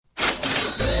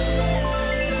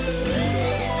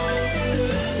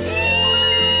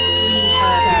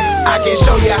I can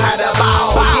show you how to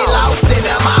ball. Get lost in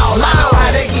the mall. I know how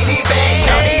to get it back,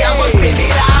 shorty. I'ma spend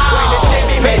it all. Bring the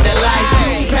Chevy back to life.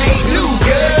 New paint, new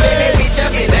goods. Let that bitch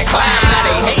up in the clouds. Now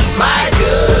they hate my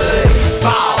goods.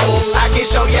 Ball. I can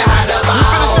show you how to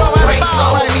ball. Drinks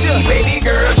on me, baby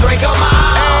girl, drink 'em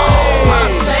all.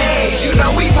 Pop tags, you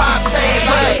know we pop tags.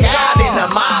 Like out in the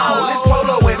mall. This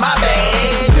polo in my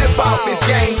bag. Tip off, it's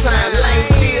game time. Lane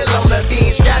still on the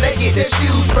bench. Gotta get the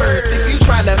shoes first. If you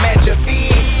tryna match a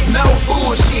fit, no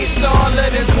bullshit. Star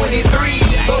 1123.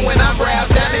 But when I grab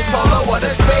down this polo or the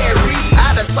Sperry,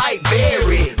 out of sight,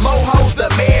 very. More hoes to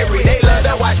marry. They love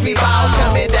to watch me ball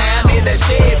coming down in the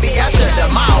Chevy. I shut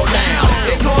them all down.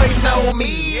 Employees know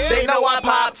me. They know I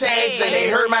pop tags and they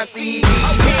heard my CD.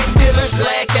 Pit dealers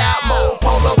black out, more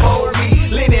polo for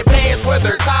me. Linen pants,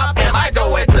 weather top, am I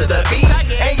going to the beach?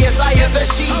 And yes, I am the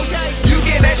sheep. You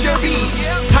can at your beach.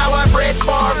 How I Brett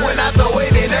Favre when I throw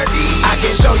it in her deep. I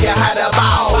can show you how to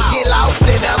ball. Get lost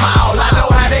in the mall. I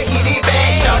know how to get it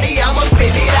back, shorty. I'ma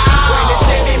spend it all. Bring the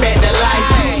Chevy back to life.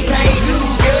 New paint, new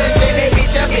goods. Let that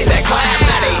bitch up in the clouds.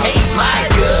 Now they hate my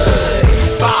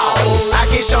goods. Ball. I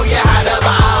can show you how to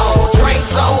ball.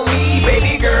 Drinks on me,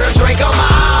 baby girl, drink 'em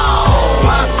all.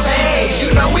 Pop tags,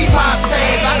 you know we pop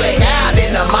tags. I lay out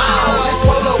in the mall. This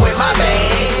polo in my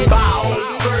bag. Ball.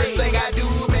 First thing I do,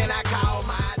 man, I call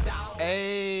my dog.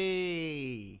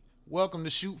 Hey, welcome to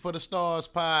Shoot for the Stars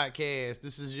podcast.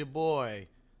 This is your boy,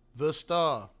 The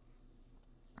Star.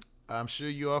 I'm sure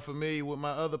you are familiar with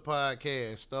my other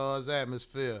podcast, Stars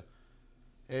Atmosphere.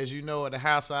 As you know, at the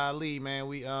House of Ali, man,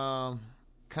 we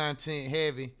content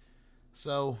heavy.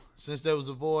 So since there was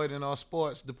a void in our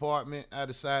sports department, I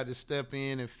decided to step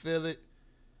in and fill it.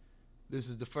 This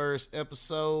is the first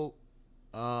episode.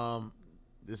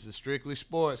 This is strictly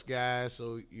sports, guys.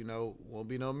 So, won't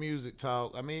be no music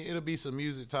talk. I mean, it'll be some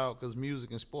music talk because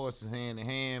music and sports is hand in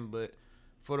hand. But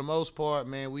for the most part,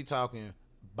 man, we talking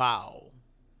ball.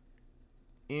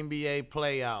 NBA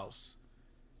playoffs.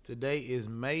 Today is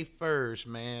May 1st,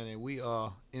 man, and we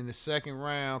are in the second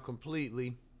round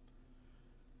completely.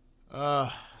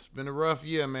 It's been a rough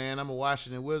year, man. I'm a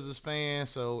Washington Wizards fan,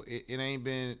 so it ain't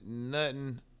been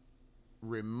nothing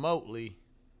remotely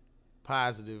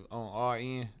positive on our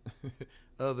end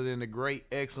other than the great,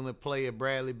 excellent player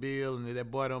Bradley Beal, and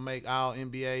that boy don't make all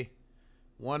NBA.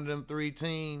 One of them three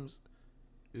teams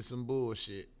is some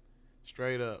bullshit,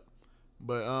 straight up.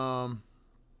 But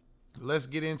let's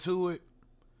get into it.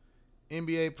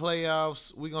 NBA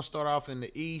playoffs. We're gonna start off in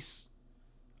the East.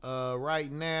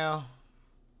 Right now,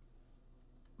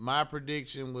 my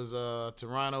prediction was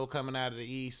Toronto coming out of the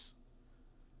East.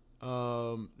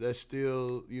 That's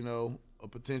still, a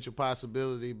potential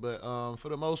possibility. But for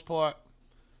the most part,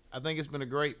 I think it's been a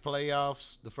great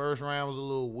playoffs. The first round was a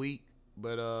little weak,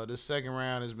 but the second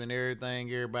round has been everything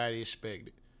everybody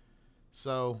expected.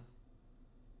 So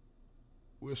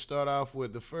we'll start off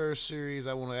with the first series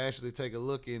I want to actually take a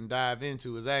look and dive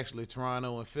into is actually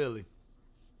Toronto and Philly.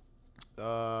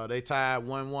 They tied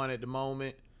 1-1 at the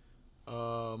moment.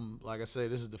 Like I said,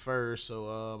 this is the first,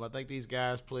 so I think these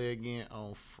guys play again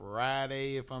on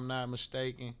Friday, if I'm not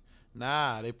mistaken.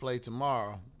 Nah, they play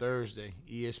tomorrow, Thursday,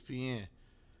 ESPN.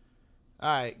 All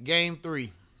right, Game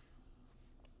 3.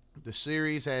 The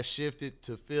series has shifted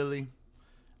to Philly.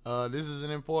 This is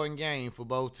an important game for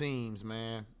both teams,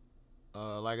 man.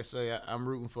 Like I say, I'm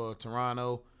rooting for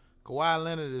Toronto. Kawhi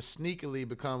Leonard has sneakily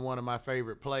become one of my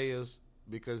favorite players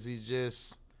because he's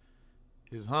just...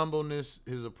 his humbleness,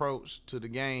 his approach to the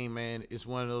game, man, it's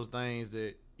one of those things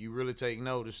that you really take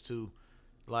notice to.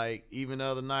 Like, even the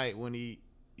other night when he,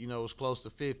 was close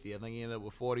to 50, I think he ended up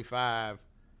with 45,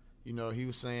 he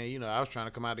was saying, I was trying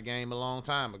to come out of the game a long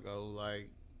time ago.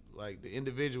 Like the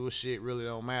individual shit really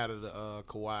don't matter to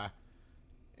Kawhi.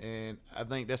 And I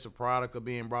think that's a product of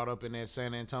being brought up in that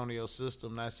San Antonio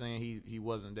system. Not saying he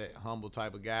wasn't that humble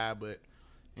type of guy, but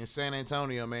in San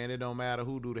Antonio, man, it don't matter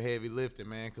who do the heavy lifting,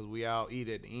 man, because we all eat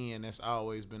at the end. That's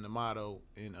always been the motto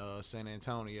in San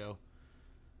Antonio.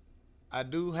 I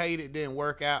do hate it didn't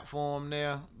work out for him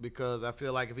there because I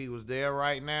feel like if he was there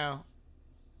right now,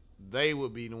 they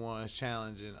would be the ones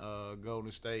challenging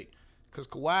Golden State because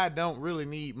Kawhi don't really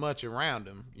need much around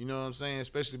him. You know what I'm saying?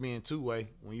 Especially being two-way.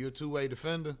 When you're a two-way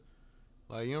defender,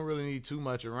 you don't really need too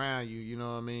much around you, you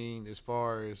know what I mean, as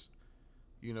far as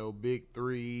big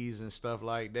threes and stuff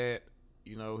like that.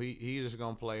 He just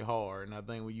going to play hard. And I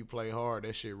think when you play hard,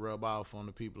 that shit rub off on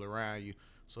the people around you.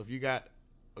 So if you got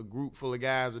a group full of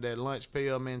guys with that lunch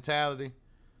pail mentality,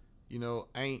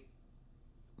 ain't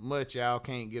much y'all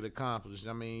can't get accomplished.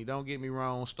 I mean, don't get me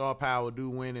wrong, star power do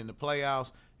win in the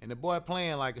playoffs. And the boy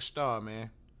playing like a star, man.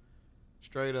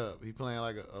 Straight up. He playing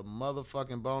like a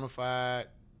motherfucking bona fide,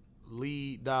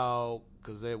 lead dog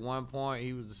because at one point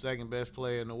he was the second best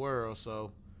player in the world.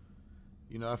 So,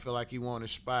 I feel like he won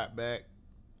his spot back.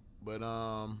 But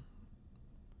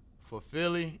for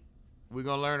Philly, we're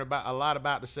going to learn a lot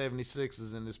about the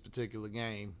 76ers in this particular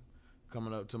game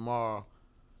coming up tomorrow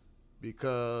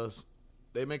because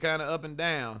they've been kind of up and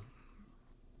down.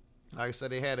 Like I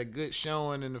said, they had a good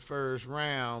showing in the first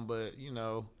round, but,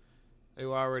 they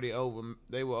were already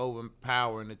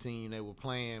overpowering the team they were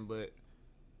playing. But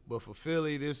for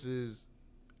Philly,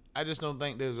 I just don't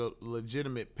think there's a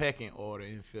legitimate pecking order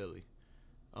in Philly.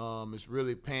 It's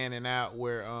really panning out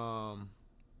where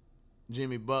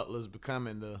Jimmy Butler's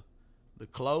becoming the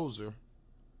closer.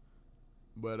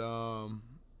 But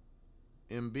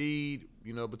Embiid,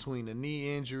 between the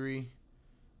knee injury,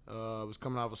 was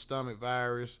coming off a stomach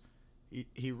virus.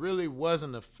 He really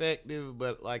wasn't effective,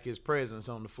 but like his presence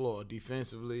on the floor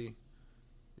defensively,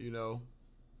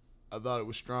 I thought it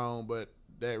was strong. But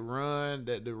that run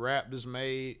that the Raptors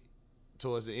made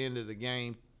towards the end of the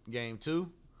game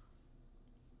 2,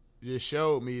 just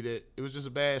showed me that it was just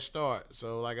a bad start.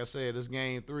 So, like I said, this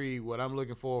game 3, what I'm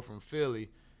looking for from Philly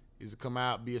is to come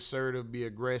out, be assertive, be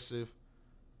aggressive.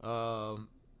 J.J.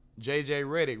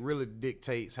 Redick really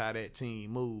dictates how that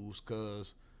team moves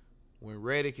because when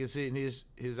Redick is hitting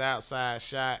his outside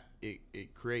shot,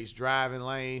 it creates driving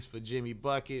lanes for Jimmy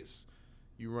buckets.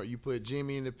 You put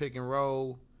Jimmy in the pick and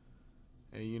roll,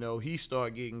 and, he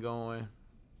start getting going,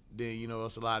 then,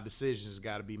 it's a lot of decisions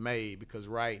got to be made because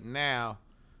right now,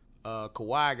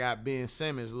 Kawhi got Ben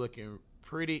Simmons looking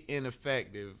pretty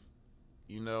ineffective,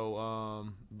 during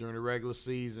the regular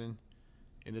season.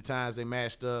 In the times they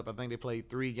matched up, I think they played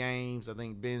 3 games. I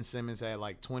think Ben Simmons had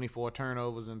like 24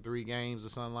 turnovers in 3 games or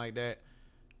something like that.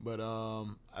 But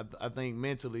I think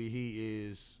mentally he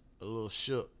is a little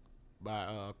shook by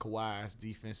Kawhi's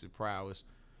defensive prowess.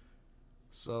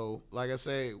 So, like I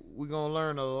say, we're going to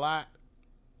learn a lot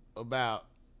about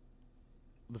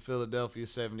the Philadelphia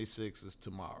 76ers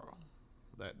tomorrow.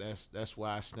 That's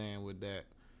why I stand with that.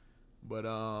 But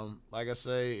like I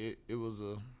say, it was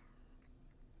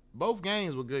both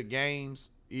games were good games,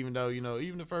 even though,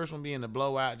 even the first one being a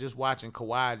blowout, just watching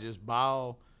Kawhi just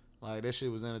ball, like that shit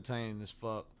was entertaining as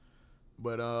fuck.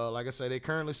 But like I say, they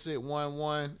currently sit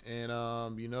 1-1,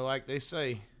 and like they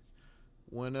say,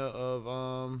 winner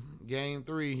of game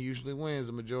 3 usually wins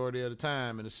the majority of the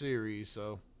time in the series.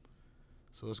 So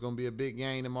it's gonna be a big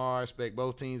game tomorrow. I expect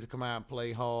both teams to come out and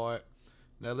play hard.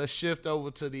 Now let's shift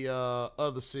over to the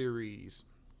other series.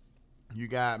 You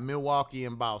got Milwaukee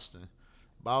and Boston.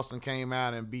 Boston came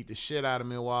out and beat the shit out of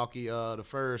Milwaukee the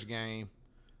first game.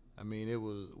 I mean, it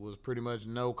was pretty much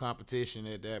no competition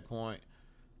at that point.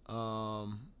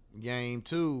 Game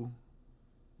 2,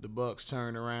 the Bucks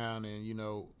turned around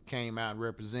and, came out and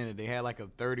represented. They had like a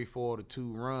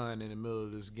 34-2 run in the middle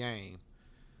of this game.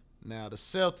 Now, the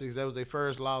Celtics, that was their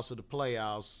first loss of the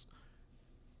playoffs.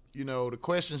 The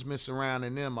questions been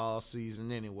surrounding them all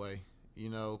season anyway,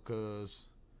 because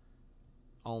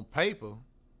on paper,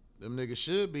 them niggas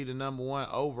should be the number 1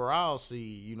 overall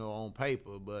seed, on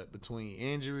paper. But between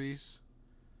injuries,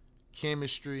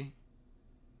 chemistry,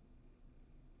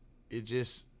 it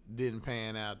just didn't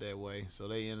pan out that way. So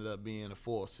they ended up being a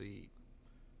 4 seed.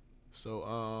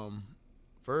 So,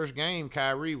 first game,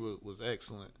 Kyrie was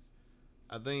excellent.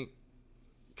 I think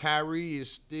Kyrie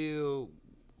is still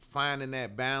finding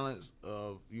that balance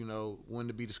of, when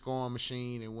to be the scoring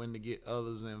machine and when to get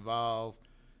others involved.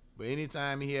 But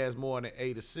anytime he has more than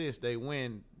 8 assists, they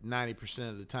win 90%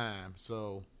 of the time.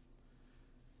 So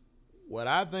what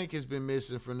I think has been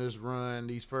missing from this run,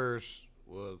 these first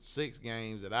 6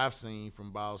 games that I've seen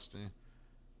from Boston,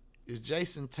 is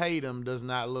Jason Tatum does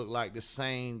not look like the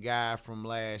same guy from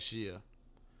last year.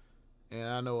 And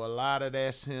I know a lot of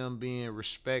that's him being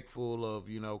respectful of,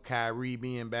 Kyrie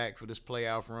being back for this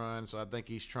playoff run. So I think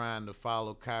he's trying to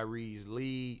follow Kyrie's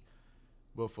lead.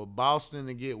 But for Boston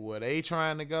to get where they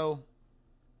trying to go,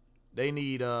 they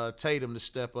need Tatum to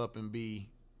step up and be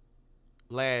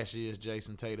last year's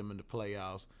Jason Tatum in the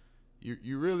playoffs.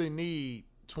 You really need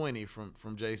 20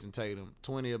 from Jason Tatum,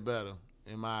 20 or better,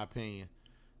 in my opinion,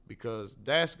 because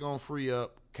that's going to free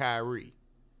up Kyrie.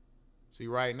 See,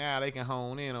 right now they can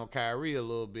hone in on Kyrie a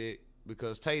little bit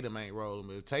because Tatum ain't rolling.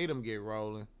 But if Tatum get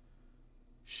rolling,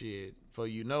 shit, for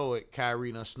it,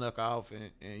 Kyrie done snuck off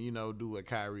and do what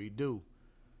Kyrie do.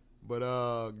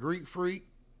 But Greek Freak,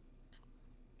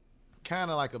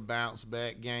 kind of like a bounce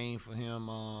back game for him.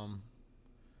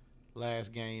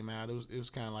 Last game out, it was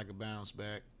kind of like a bounce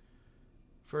back.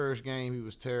 First game he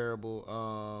was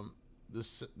terrible.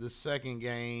 The second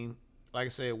game, like I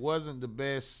said, it wasn't the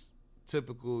best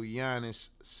typical Giannis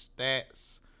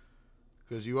stats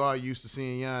because you are used to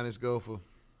seeing Giannis go for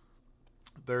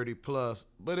 30 plus,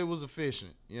 but it was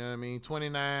efficient. You know what I mean?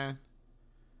 29.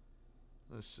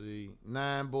 Let's see,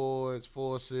 9 boards,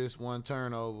 4 assists, 1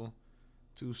 turnover,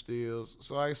 2 steals.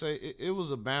 So like I say, it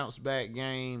was a bounce back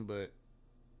game, but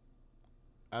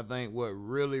I think what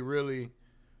really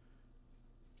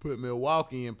put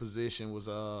Milwaukee in position was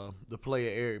the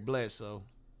player Eric Bledsoe.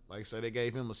 Like I said, they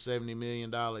gave him a $70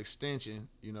 million extension,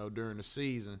 during the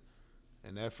season.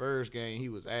 And that first game, he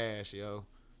was ass, yo.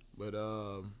 But,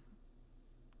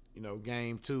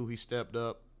 game 2, he stepped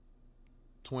up,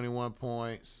 21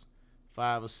 points,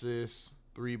 5 assists,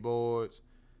 3 boards.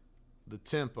 The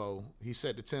tempo, he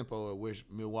set the tempo at which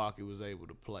Milwaukee was able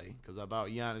to play. Because I thought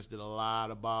Giannis did a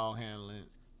lot of ball handling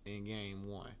in game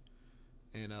 1.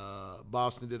 And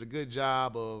Boston did a good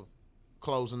job of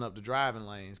closing up the driving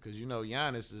lanes. Because,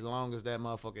 Giannis, as long as that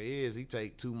motherfucker is, he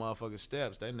take 2 motherfucking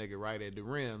steps. That nigga right at the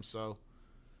rim. So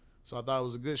I thought it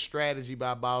was a good strategy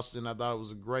by Boston. I thought it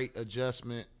was a great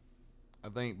adjustment, I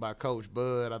think, by Coach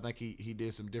Bud. I think he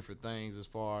did some different things as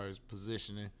far as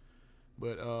positioning.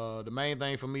 But the main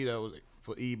thing for me, though, was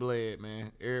for E-Bled,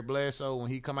 man. Eric Bledsoe,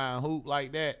 when he come out and hoop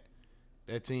like that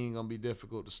team going to be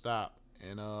difficult to stop.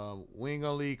 And we ain't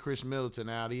going to leave Chris Middleton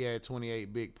out. He had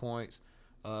 28 big points,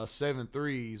 7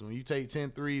 threes. When you take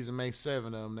 10 threes and make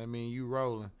 7 of them, that means you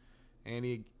rolling. And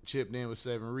he chipped in with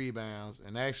 7 rebounds.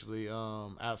 And actually,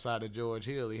 outside of George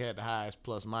Hill, he had the highest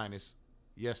plus-minus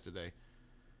yesterday.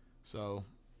 So,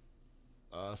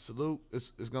 salute.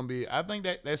 It's going to be – I think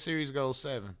that series goes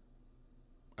 7.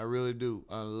 I really do,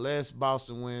 unless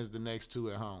Boston wins the next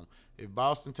 2 at home. If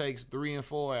Boston takes 3 and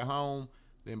 4 at home,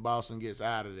 then Boston gets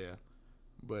out of there.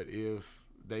 But if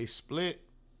they split,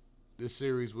 this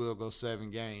series will go 7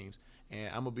 games. And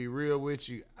I'm going to be real with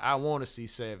you. I want to see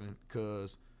 7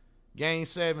 because game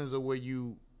 7s are where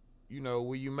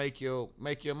where you make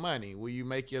your money, where you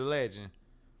make your legend.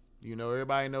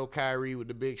 Everybody know Kyrie with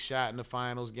the big shot in the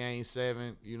finals, game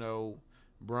 7,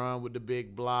 Bron with the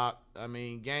big block. I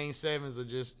mean, game 7s are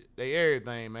just, they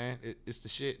everything, man. It's the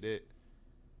shit that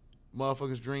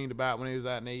motherfuckers dreamed about when they was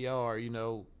out in their yard,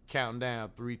 counting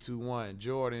down 3, 2, 1.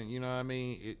 Jordan, you know what I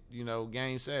mean?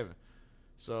 Game 7.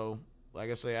 So, like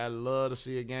I say, I'd love to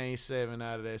see a game 7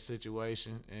 out of that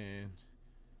situation. And,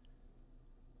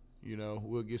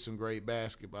 we'll get some great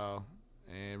basketball.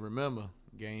 And remember,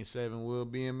 game 7 will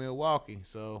be in Milwaukee.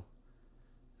 So,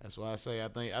 that's why I say I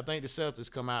think the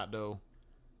Celtics come out, though.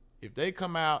 If they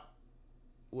come out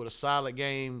with a solid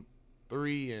game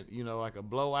 3 and, like a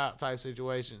blowout type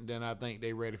situation, then I think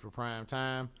they ready for prime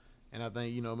time. And I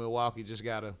think, Milwaukee just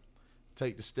got to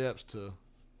take the steps to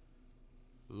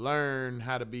learn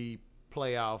how to be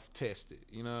playoff tested.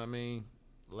 You know what I mean?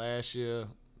 Last year,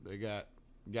 they got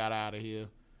out of here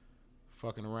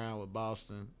fucking around with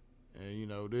Boston.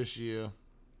 And, this year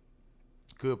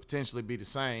could potentially be the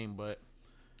same. But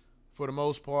for the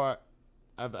most part,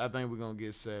 I think we're going to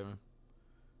get 7.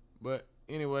 But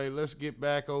anyway, let's get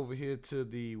back over here to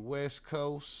the West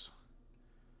Coast.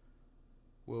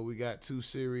 Well, we got 2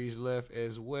 series left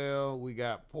as well. We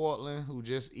got Portland, who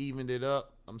just evened it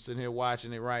up. I'm sitting here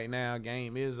watching it right now.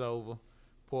 Game is over.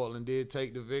 Portland did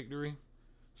take the victory.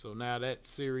 So now that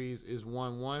series is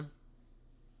 1-1.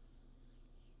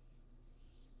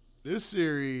 This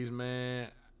series, man,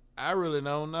 I really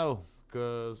don't know.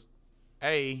 Because,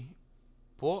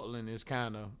 Portland is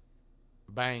kind of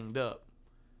banged up.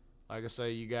 Like I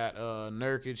say, you got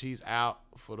Nurkic. He's out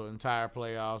for the entire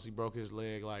playoffs. He broke his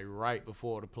leg right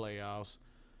before the playoffs.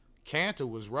 Kanter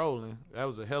was rolling. That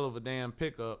was a hell of a damn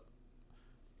pickup.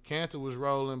 Kanter was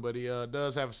rolling, but he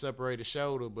does have a separated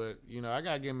shoulder. But, I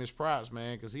got to give him his props,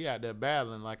 man, because he out there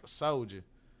battling like a soldier.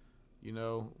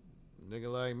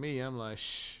 Nigga like me, I'm like,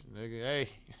 nigga, hey.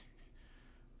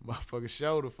 Motherfucking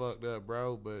shoulder fucked up,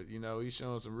 bro. But, he's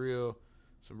showing some real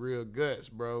guts,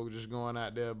 bro, just going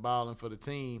out there balling for the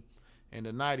team. And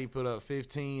tonight he put up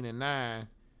 15 and 9.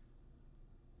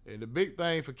 And the big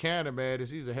thing for Kanter, man, is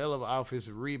he's a hell of an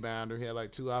offensive rebounder. He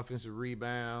had 2 offensive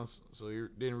rebounds, so he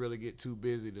didn't really get too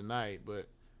busy tonight. But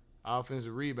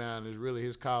offensive rebound is really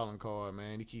his calling card,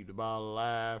 man. He keep the ball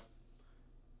alive.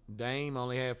 Dame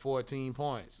only had 14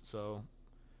 points. So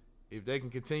if they can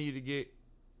continue to get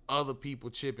other people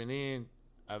chipping in,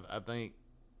 I think,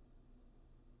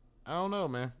 I don't know,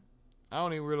 man. I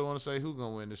don't even really want to say who's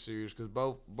going to win this series because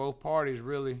both parties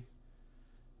really,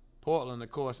 Portland,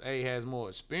 of course, has more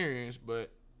experience,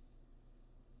 but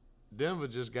Denver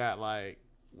just got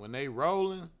when Denver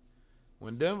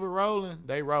rolling,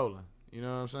 they rolling. You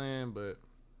know what I'm saying? But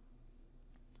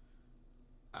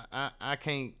I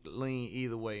can't lean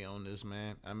either way on this,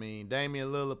 man. I mean,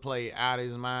 Damian Lillard played out of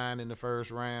his mind in the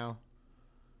first round.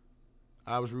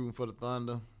 I was rooting for the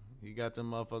Thunder. He got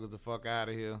them motherfuckers the fuck out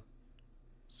of here.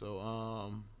 So,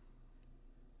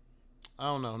 I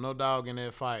don't know. No dog in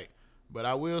that fight. But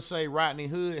I will say Rodney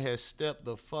Hood has stepped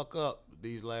the fuck up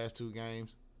these last 2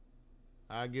 games.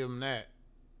 I give him that.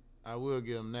 I will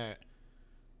give him that.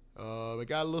 It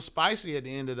got a little spicy at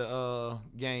the end of the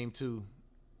game, too.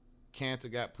 Cantor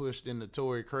got pushed into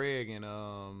Torrey Craig and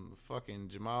fucking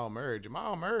Jamal Murray.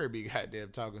 Jamal Murray be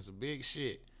goddamn talking some big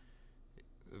shit.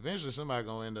 Eventually somebody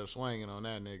gonna end up swinging on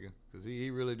that nigga because he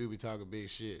really do be talking big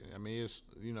shit. I mean, it's,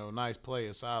 nice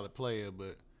player, solid player,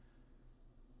 but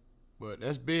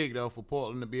that's big though for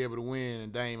Portland to be able to win,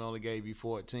 and Dame only gave you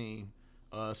 14.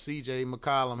 CJ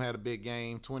McCollum had a big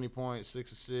game, 20 points,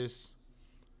 6 assists.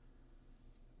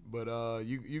 But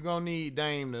you gonna need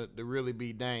Dame to really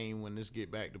be Dame when this get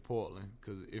back to Portland.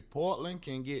 Because if Portland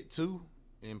can get 2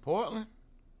 in Portland,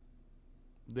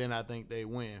 then I think they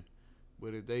win.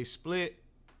 But if they split,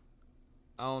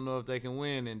 I don't know if they can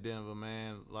win in Denver,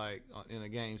 man, like in a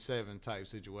Game 7 type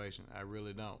situation. I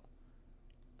really don't.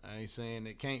 I ain't saying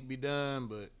it can't be done,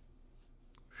 but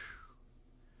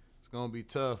it's going to be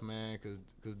tough, man,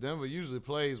 because Denver usually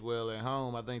plays well at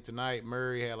home. I think tonight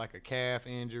Murray had like a calf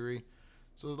injury.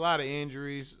 So there's a lot of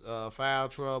injuries, foul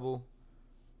trouble.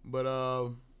 But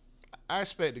I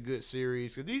expect a good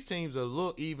series because these teams are a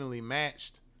little evenly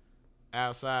matched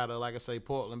outside of, like I say,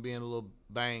 Portland being a little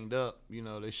banged up.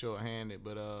 They short-handed.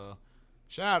 But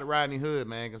shout out to Rodney Hood,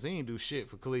 man, because he didn't do shit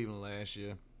for Cleveland last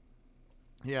year.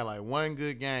 He had like one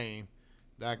good game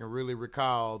that I can really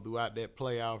recall throughout that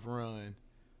playoff run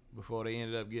before they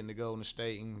ended up getting to Golden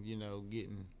State and,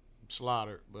 getting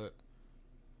slaughtered. But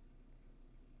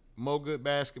more good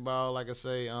basketball, like I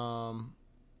say,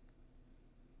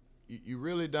 you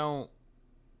really don't.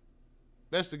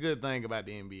 That's the good thing about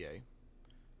the NBA.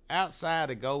 Outside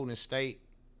of Golden State,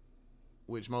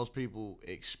 which most people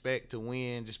expect to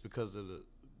win just because of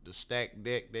the stacked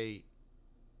deck they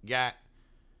got,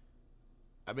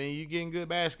 I mean, you getting good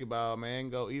basketball, man.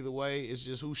 Go either way. It's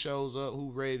just who shows up,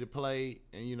 who ready to play,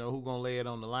 and, who going to lay it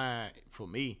on the line for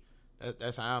me.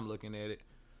 That's how I'm looking at it.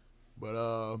 But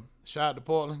shout out to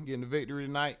Portland, getting the victory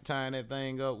tonight, tying that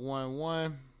thing up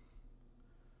 1-1.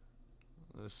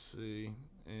 Let's see.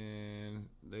 And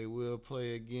they will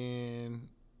play again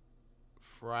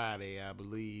Friday, I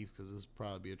believe, because it's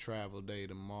probably be a travel day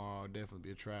tomorrow. Definitely be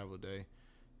a travel day.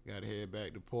 Got to head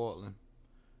back to Portland.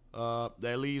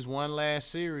 That leaves one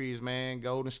last series, man.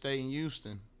 Golden State and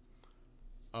Houston.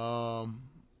 Matter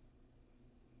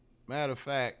of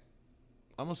fact,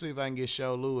 I'm going to see if I can get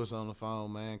Show Lewis on the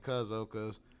phone, man,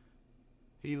 because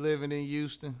he living in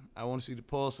Houston. I want to see the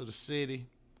pulse of the city.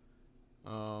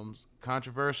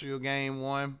 Controversial game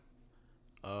 1.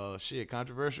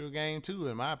 Controversial game 2,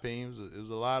 in my opinion. It was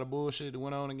a lot of bullshit that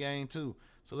went on in game 2.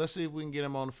 So let's see if we can get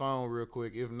him on the phone real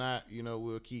quick. If not,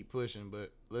 we'll keep pushing,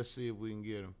 but let's see if we can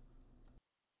get him.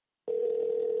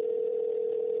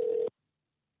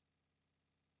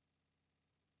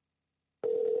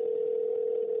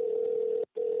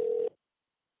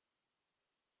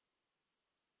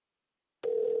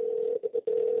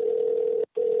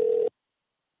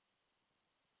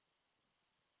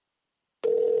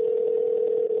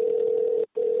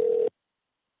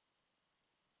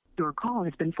 Your call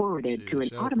has been forwarded to an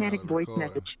automatic voice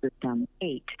message system.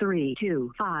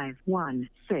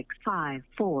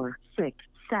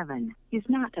 832-516-5467 is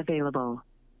not available.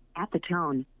 At the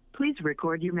tone, please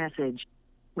record your message.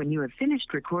 When you have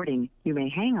finished recording, you may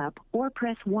hang up or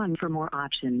press 1 for more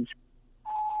options.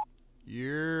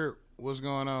 What's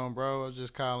going on, bro? I was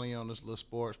just calling you on this little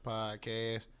sports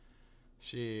podcast.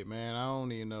 Shit, man, I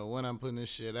don't even know when I'm putting this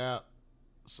shit out.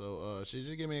 So,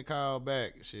 just give me a call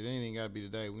back. Shit, it ain't even got to be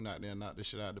today. We not there, knock this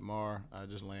shit out tomorrow. I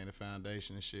just laying the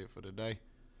foundation and shit for today.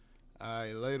 All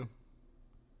right, later.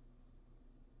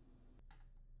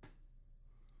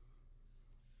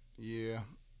 Yeah.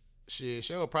 Shit,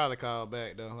 she'll probably call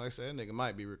back, though. Like I said, that nigga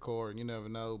might be recording. You never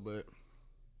know, but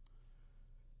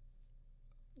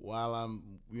while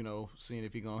I'm, seeing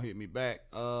if he gonna hit me back.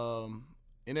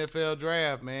 NFL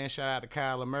draft, man. Shout out to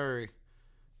Kyler Murray.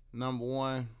 Number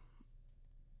 1.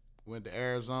 Went to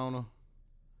Arizona.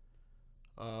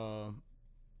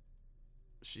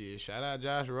 Shout out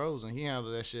Josh Rosen. He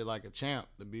handled that shit like a champ,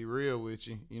 to be real with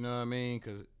you. You know what I mean?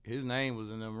 Because his name was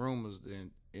in them rumors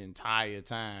the entire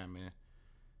time, man.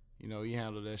 He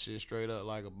handled that shit straight up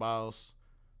like a boss.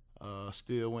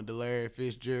 Still went to Larry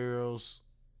Fitzgerald's,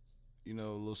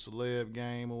 little celeb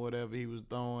game or whatever he was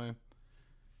throwing.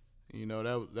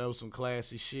 That was some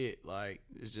classy shit. Like,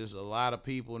 it's just a lot of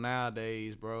people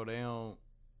nowadays, bro, they don't,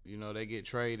 they get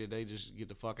traded, they just get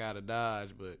the fuck out of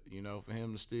Dodge. But, for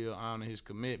him to still honor his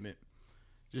commitment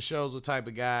just shows what type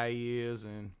of guy he is,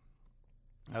 and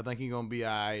I think he's gonna be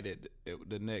all right at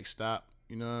the next stop.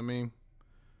 You know what I mean?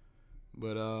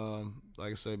 But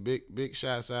like I said, big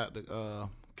shots out to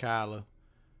Kyler.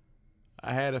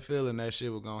 I had a feeling that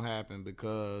shit was gonna happen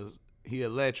because he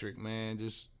electric, man.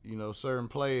 Just, you know, certain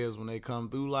players when they come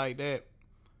through like that,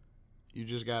 you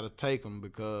just gotta take them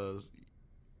because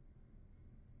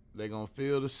they gonna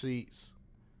fill the seats.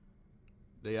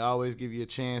 They always give you a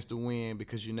chance to win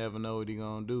because you never know what he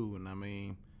gonna do. And I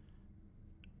mean,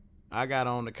 I got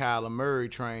on the Kyler Murray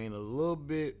train a little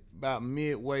bit about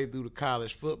midway through the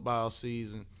college football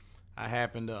season. I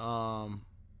happened to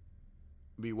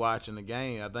be watching the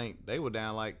game. I think they were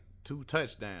down like 2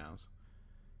 touchdowns.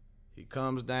 He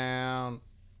comes down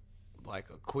like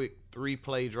a quick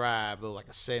 3-play drive, though, like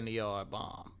a 70-yard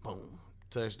bomb. Boom,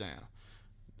 touchdown.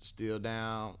 Still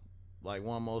down like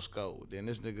one more score. Then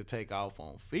this nigga take off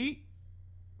on feet.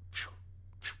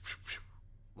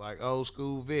 Like old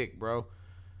school Vic, bro.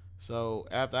 So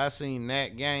after I seen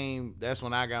that game, that's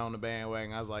when I got on the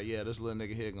bandwagon. I was like, yeah, this little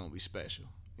nigga here gonna be special.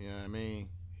 You know what I mean?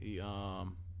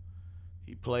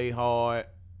 He played hard.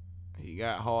 He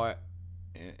got hard.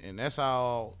 And that's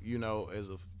all, you know,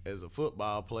 as a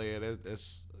football player,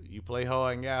 that's you play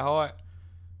hard and got hard,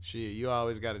 shit, you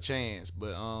always got a chance.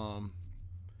 But I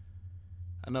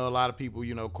know a lot of people,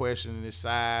 you know, questioning his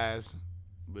size.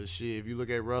 But shit, if you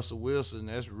look at Russell Wilson,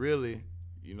 that's really,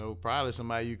 you know, probably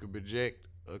somebody you could project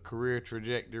a career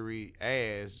trajectory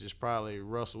as, just probably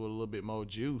Russell with a little bit more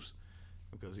juice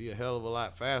because he a hell of a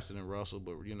lot faster than Russell.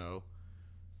 But, you know,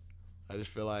 I just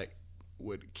feel like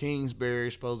with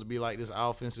Kingsbury supposed to be like this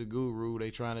offensive guru, they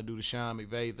trying to do the Sean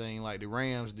McVay thing like the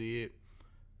Rams did.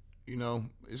 You know,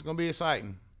 it's going to be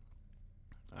exciting.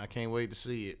 I can't wait to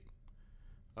see it.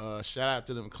 Shout out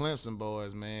to them Clemson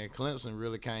boys, man. Clemson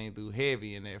really came through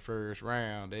heavy in that first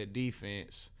round. That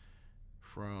defense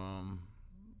from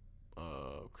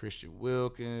Christian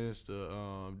Wilkins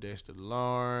to Dexter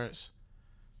Lawrence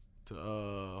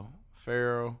to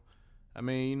Farrell. I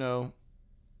mean, you know,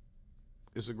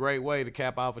 it's a great way to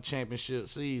cap off a championship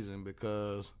season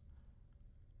because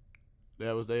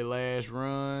that was their last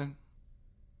run.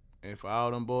 And for all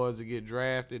them boys to get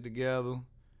drafted together.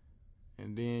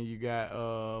 And then you got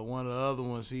one of the other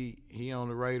ones, he on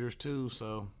the Raiders too,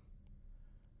 so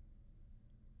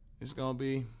it's gonna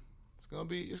be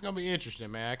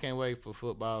interesting, man. I can't wait for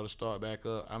football to start back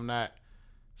up. I'm not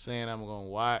saying I'm gonna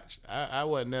watch. I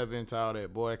wasn't never into all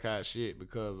that boycott shit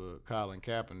because of Colin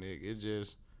Kaepernick. It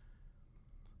just,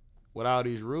 with all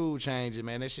these rule changes,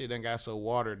 man, that shit done got so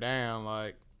watered down.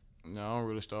 Like, you know, I don't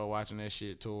really start watching that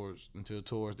shit until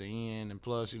towards the end. And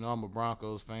plus, you know, I'm a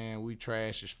Broncos fan. We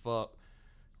trash as fuck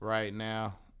right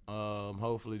now.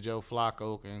 Hopefully Joe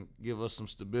Flacco can give us some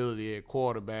stability at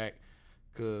quarterback.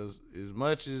 Because as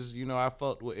much as, you know, I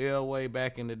fucked with Elway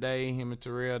back in the day, him and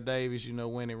Terrell Davis, you know,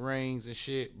 winning rings and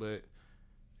shit. But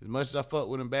as much as I fucked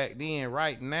with him back then,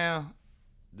 right now,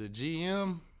 the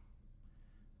GM,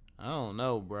 I don't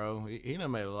know, bro. He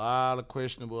done made a lot of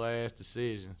questionable ass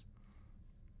decisions.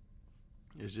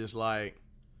 It's just like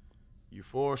you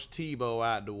forced Tebow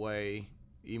out the way,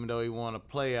 even though he won a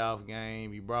playoff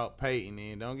game. You brought Peyton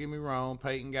in. Don't get me wrong,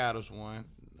 Peyton got us one.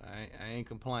 I ain't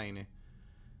complaining.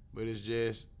 But it's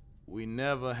just we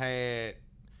never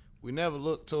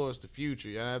looked towards the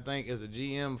future. And I think as a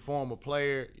GM, former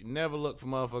player, you never look for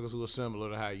motherfuckers who are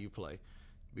similar to how you play.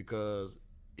 Because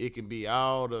it can be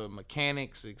all the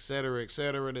mechanics, et cetera,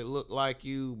 that look like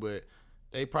you, but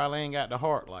they probably ain't got the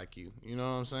heart like you. You know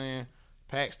what I'm saying?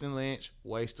 Paxton Lynch,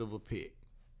 waste of a pick.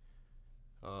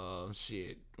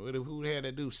 Shit. Who had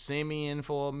to do Simeon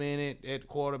for a minute at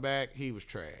quarterback? He was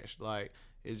trash. Like,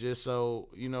 it's just so,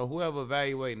 you know, whoever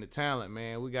evaluating the talent,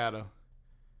 man, we gotta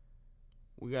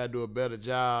do a better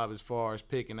job as far as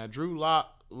picking. Now, Drew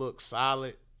Lock looks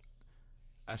solid.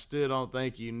 I still don't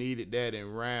think you needed that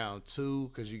in round 2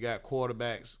 because you got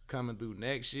quarterbacks coming through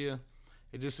next year.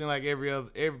 It just seemed like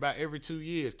every 2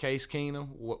 years, Case Keenum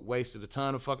wasted a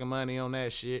ton of fucking money on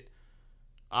that shit.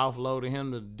 Offloaded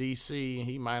him to D.C. and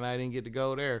he might not even get to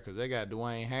go there because they got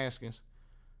Dwayne Haskins.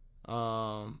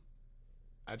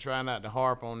 I try not to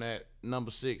harp on that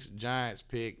number 6 Giants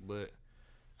pick, but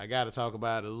I got to talk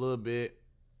about it a little bit.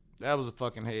 That was a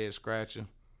fucking head scratcher.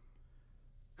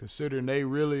 Considering they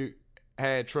really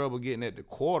had trouble getting at the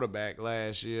quarterback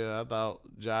last year, I thought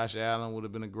Josh Allen would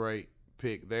have been a great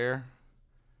pick there.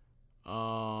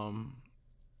 I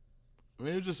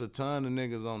mean, it was just a ton of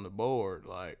niggas on the board,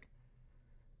 like,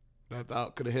 that I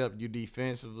thought could have helped you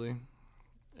defensively.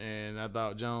 And I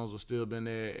thought Jones would still been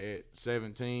there at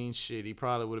 17. Shit, he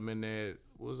probably would have been there.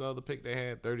 What was the other pick they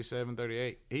had? 37,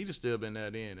 38. He'd have still been there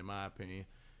then, in my opinion.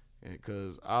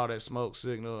 Because all that smoke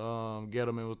signal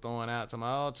Gettleman was throwing out to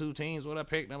my 2 teams would I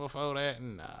picked them before that.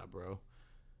 Nah, bro.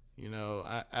 You know,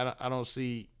 I don't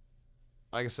see.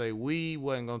 Like I say, we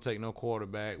wasn't gonna take no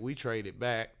quarterback. We traded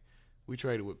back. We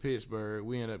traded with Pittsburgh.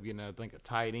 We ended up getting, I think, a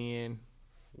tight end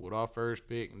with our first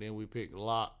pick, and then we picked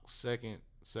Locke second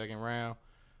round.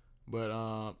 But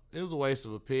it was a waste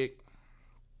of a pick.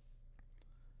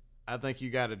 I think you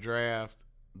got to draft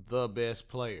the best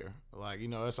player. Like, you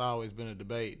know, it's always been a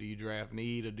debate. Do you draft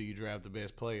need or do you draft the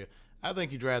best player? I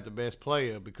think you draft the best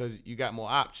player because you got more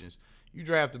options. You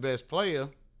draft the best player,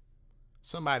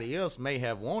 somebody else may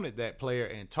have wanted that player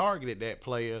and targeted that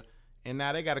player, and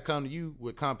now they got to come to you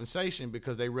with compensation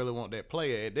because they really want that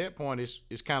player. At that point,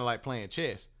 it's kind of like playing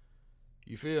chess.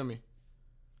 You feel me?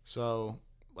 So,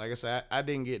 like I said, I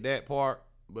didn't get that part,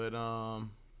 but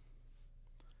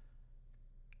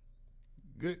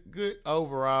good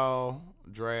overall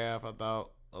draft. I thought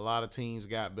a lot of teams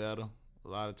got better. A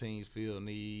lot of teams filled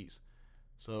needs.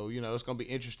 So, you know, it's going to be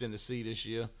interesting to see this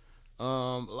year. A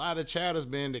lot of chatter's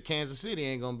been that Kansas City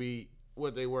ain't going to be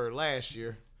what they were last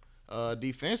year.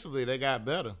 Defensively, they got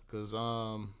better because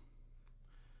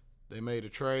they made a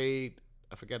trade.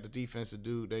 I forgot the defensive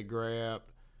dude they grabbed.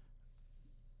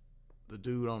 The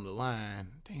dude on the line.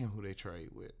 Damn, who they trade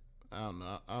with. I don't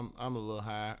know. I'm a little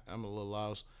high. I'm a little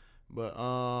lost. But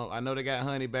I know they got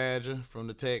Honey Badger from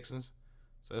the Texans.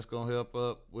 So that's going to help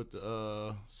up with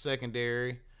the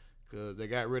secondary because they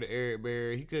got rid of Eric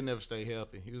Berry. He could never stay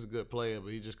healthy. He was a good player,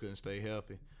 but he just couldn't stay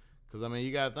healthy. Because, I mean,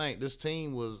 you got to think, this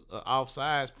team was an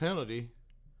offsides penalty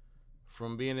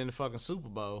from being in the fucking Super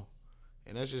Bowl.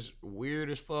 And that's just weird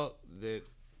as fuck that,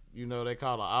 you know, they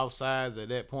call it offsides at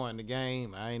that point in the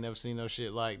game. I ain't never seen no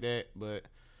shit like that. But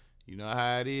you know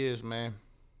how it is, man.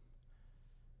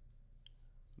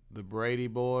 The Brady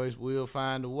boys will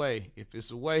find a way. If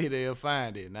it's a way, they'll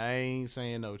find it. And I ain't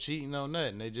saying no cheating, no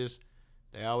nothing.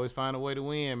 They always find a way to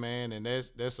win, man. And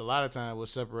that's a lot of times what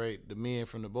separate the men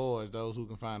from the boys, those who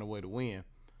can find a way to win.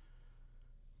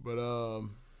 But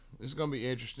it's gonna be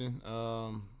interesting.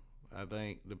 I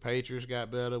think the Patriots got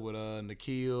better with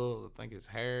N'Keal. I think it's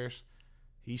Harris.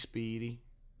 He's speedy.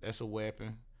 That's a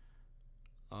weapon.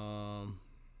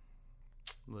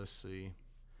 Let's see.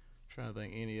 Trying to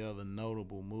think any other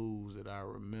notable moves that I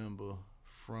remember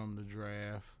from the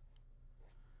draft.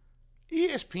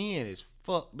 ESPN is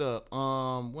fucked up.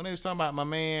 When they was talking about my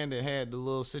man that had the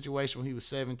little situation when he was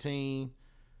 17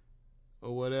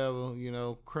 or whatever, you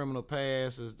know, criminal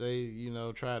past as they, you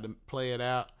know, tried to play it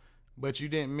out. But you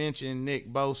didn't mention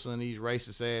Nick Bosa and these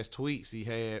racist ass tweets he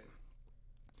had.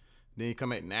 Then you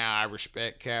come at, now I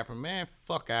respect Kaepernick. Man,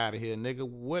 fuck out of here, nigga.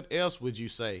 What else would you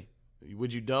say?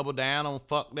 Would you double down on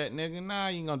fuck that nigga? Nah,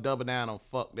 you ain't gonna double down on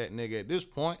fuck that nigga at this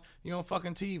point. You on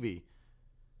fucking TV.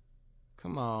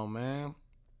 Come on, man.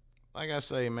 Like I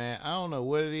say, man, I don't know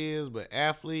what it is, but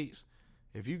athletes,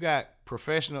 if you got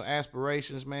professional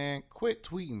aspirations, man, quit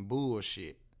tweeting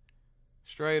bullshit.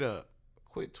 Straight up.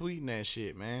 Quit tweeting that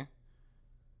shit, man.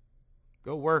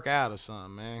 Go work out or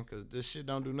something, man, because this shit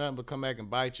don't do nothing but come back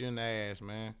and bite you in the ass,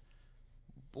 man.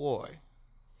 Boy.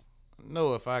 I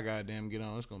know if I goddamn get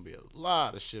on, it's going to be a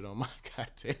lot of shit on my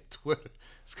goddamn Twitter.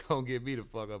 It's going to get me the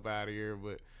fuck up out of here,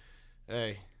 but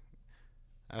hey,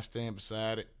 I stand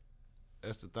beside it.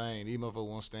 That's the thing. These motherfuckers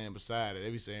won't stand beside it.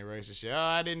 They be saying racist shit. Oh,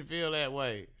 I didn't feel that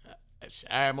way.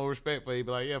 I have more respect for you.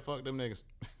 Be like, yeah, fuck them niggas.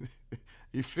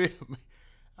 You feel me?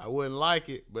 I wouldn't like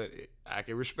it, but I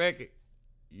can respect it.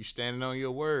 You standing on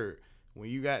your word. When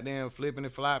you goddamn flipping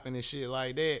and flopping and shit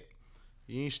like that,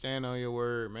 you ain't standing on your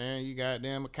word, man. You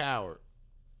goddamn a coward.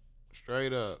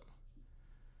 Straight up.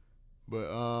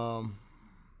 But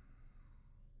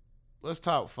let's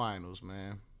talk finals,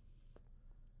 man.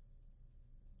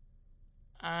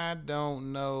 I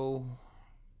don't know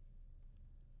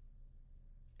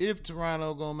if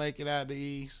Toronto gonna make it out the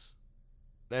East.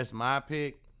 That's my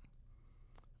pick.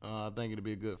 I think it'll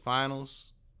be a good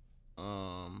finals.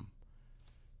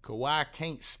 Kawhi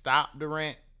can't stop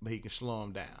Durant, but he can slow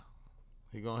him down.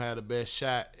 He gonna have the best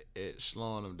shot at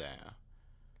slowing him down.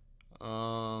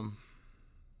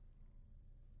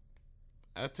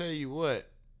 I tell you what,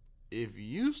 if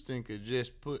Houston could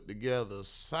just put together a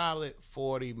solid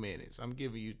 40 minutes, I'm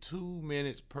giving you 2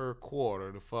 minutes per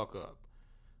quarter to fuck up,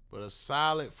 but a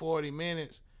solid 40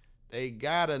 minutes, they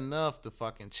got enough to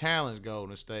fucking challenge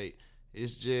Golden State.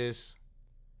 It's just,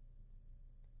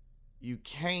 you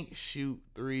can't shoot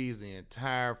threes the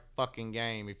entire fucking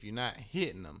game if you're not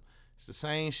hitting them. It's the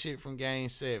same shit from Game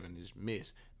 7. Just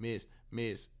miss.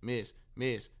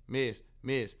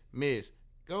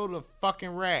 Go to the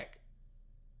fucking rack.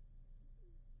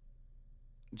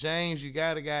 James, you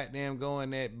gotta goddamn go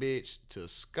in that bitch to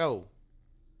score.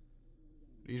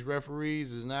 These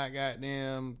referees is not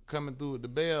goddamn coming through with the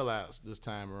bailouts this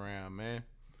time around, man.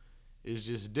 It's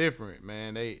just different,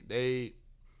 man.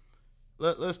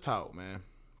 Let's talk, man.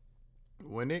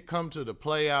 When it comes to the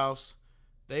playoffs,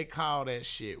 they call that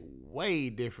shit way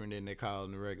different than they call it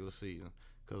in the regular season.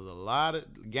 Because a lot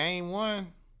of game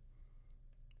one,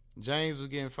 James was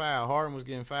getting fouled. Harden was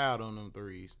getting fouled on them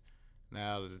threes.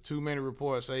 Now, the 2-minute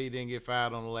report say he didn't get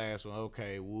fouled on the last one.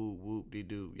 Okay,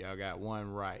 whoop-de-doo. Y'all got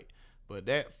one right. But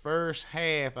that first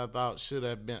half, I thought, should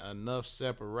have been enough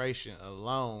separation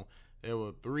alone. There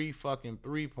were 3 fucking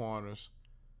three-pointers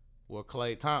where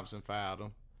Klay Thompson fouled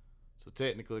him. So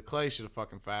technically, Klay should have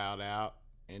fucking fouled out.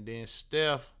 And then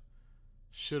Steph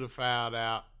should have fouled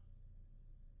out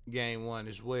game one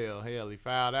as well. Hell, he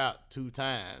fouled out 2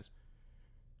 times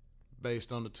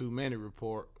based on the 2-minute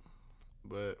report.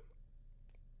 But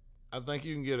I think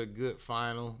you can get a good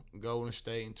final, Golden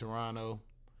State and Toronto.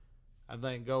 I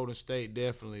think Golden State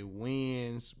definitely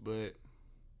wins, but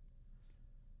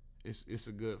it's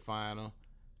a good final.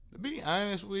 To be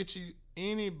honest with you,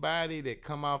 anybody that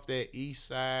come off that east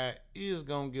side is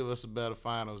going to give us a better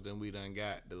finals than we done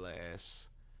got the last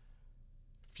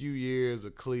few years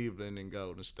of Cleveland and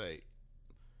Golden State.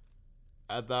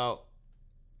 I thought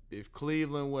if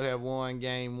Cleveland would have won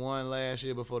game one last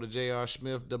year before the J.R.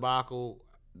 Smith debacle,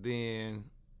 then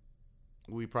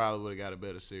we probably would have got a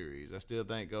better series. I still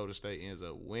think Golden State ends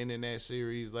up winning that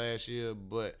series last year,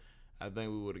 but I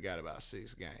think we would have got about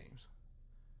 6 games.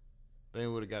 I think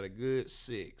we would have got a good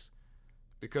 6.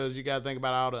 Because you got to think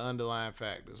about all the underlying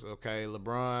factors, okay?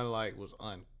 LeBron, was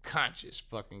unconscious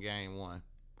fucking game one.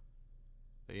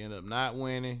 They end up not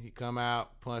winning. He come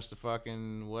out, punch the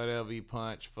fucking whatever he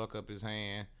punched, fuck up his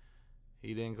hand.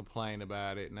 He didn't complain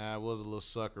about it. Now, it was a little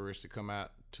suckerish to come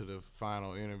out to the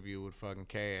final interview with fucking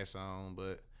Cass on,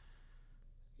 but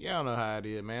y'all know how it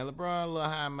is, man. LeBron a little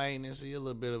high maintenance. He a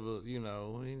little bit of a,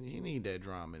 he need that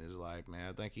drama in his life, man.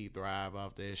 I think he thrive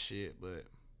off that shit, but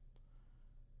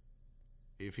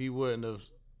if he wouldn't have,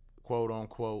 quote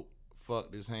unquote,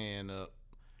 fucked his hand up,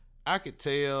 I could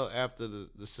tell after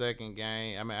the second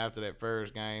game, after that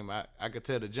first game, I could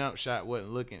tell the jump shot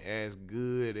wasn't looking as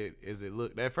good as it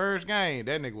looked. That first game,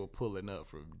 that nigga was pulling up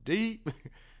from deep.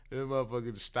 That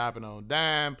motherfucker just stopping on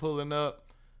dime, pulling up.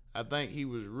 I think he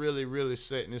was really, really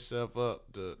setting himself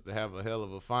up to have a hell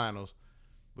of a finals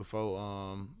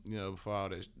before before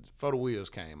the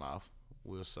wheels came off,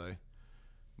 we'll say.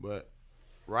 But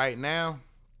right now,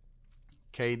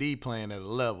 KD playing at a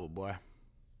level, boy.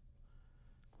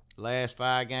 Last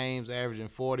 5 games, averaging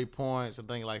 40 points. I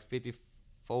think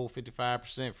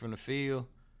 55% from the field.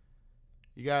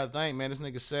 You got to think, man, this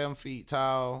nigga 7 feet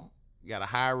tall. Got a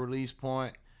high release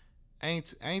point.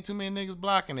 Ain't too many niggas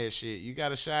blocking that shit. You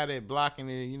got a shot at blocking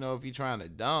it, if you trying to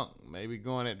dunk. Maybe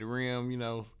going at the rim,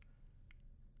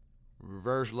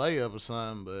 reverse layup or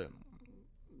something. But,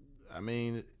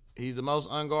 he's the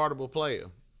most unguardable player.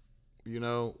 With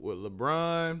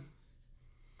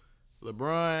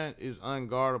LeBron is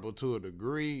unguardable to a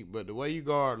degree, but the way you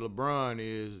guard LeBron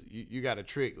is you got to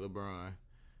trick LeBron.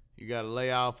 You got to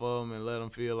lay off of him and let him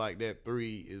feel like that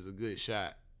 3 is a good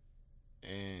shot.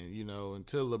 And,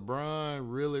 until LeBron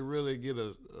really, really get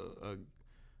a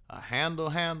handle,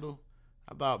 I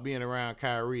thought being around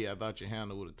Kyrie, I thought your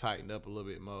handle would have tightened up a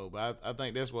little bit more. But I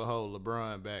think that's what holds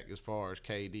LeBron back as far as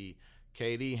KD.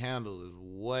 KD handle is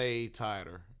way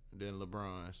tighter than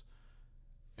LeBron's.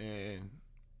 And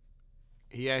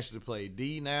he actually played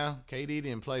D now. KD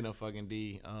didn't play no fucking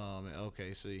D in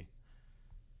OKC.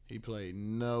 He played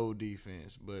no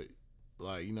defense. But,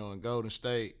 in Golden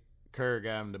State, Kerr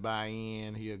got him to buy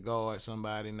in. He'll guard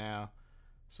somebody now.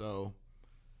 So,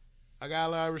 I got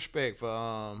a lot of respect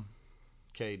for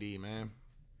KD, man.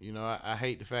 I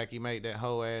hate the fact he made that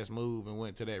whole ass move and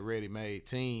went to that ready-made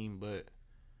team, but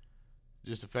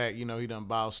just the fact, he done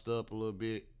bossed up a little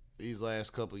bit these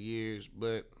last couple of years.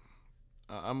 But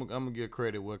I'm going to give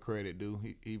credit what credit due.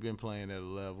 He been playing at a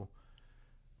level.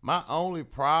 My only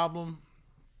problem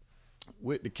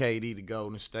with the KD to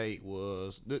Golden State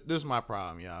was, this is my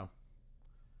problem, y'all.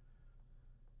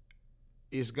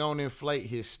 It's going to inflate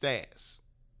his stats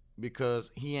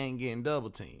because he ain't getting double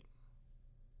teamed.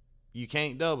 You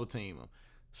can't double team him.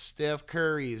 Steph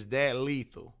Curry is that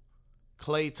lethal.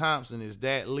 Klay Thompson is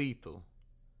that lethal.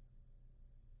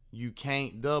 You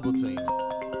can't double team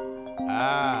him.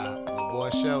 My boy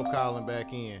Show calling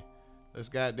back in. Let's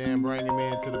goddamn bring him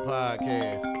into the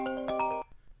podcast.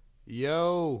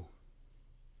 Yo.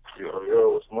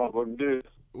 Yo, what's motherfucking this?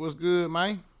 What's good,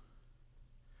 man?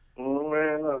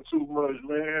 Man, not too much,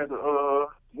 man.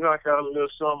 knock out a little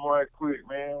something right quick,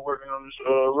 man. Working on this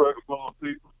record for my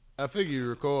people. I figure you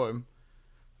recording.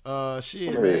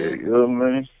 Shit, Yeah, man. yeah,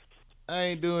 man. I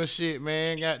ain't doing shit,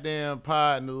 man. Goddamn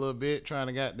podding a little bit, trying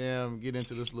to goddamn get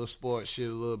into this little sports shit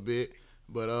a little bit.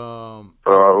 But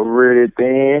Already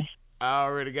then. I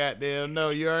already goddamn know.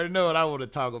 You already know what I want to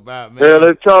talk about, man. Yeah,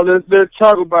 let's talk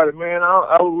about it, man.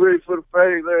 I was ready for the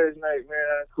fade last night, man.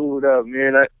 I cooled out,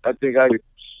 man. I think I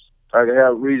could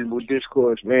have reasonable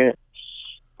discourse, man,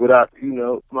 without,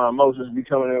 my emotions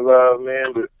becoming involved,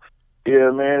 man. But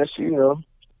yeah, man, it's,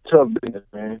 tough business,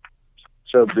 man.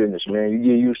 Tough business, man. You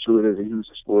get used to it as a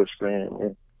Houston sports fan,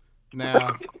 man.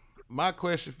 Now, my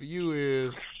question for you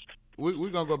is,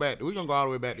 we're gonna go all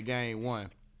the way back to game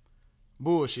 1.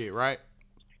 Bullshit, right?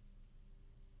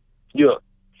 Yeah.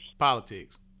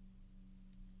 Politics.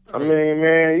 I mean,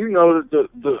 man,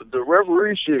 the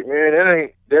referee shit, man,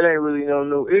 that ain't really no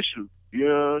new issue. You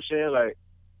know what I'm saying? Like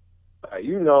I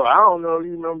don't know if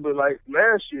you remember, like,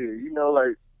 last year,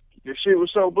 like, the shit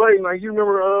was so blatant. Like, you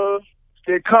remember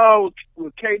that call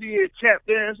with KD had tapped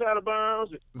dance out of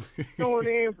bounds and going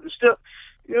in for the step.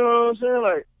 You know what I'm saying?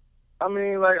 Like, I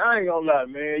mean, like, I ain't gonna lie,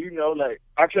 man. Like,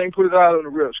 I can't put it out on the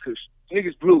refs because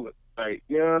niggas blew it. Like,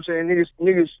 you know what I'm saying?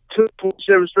 Niggas took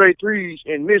 7 straight threes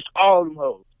and missed all them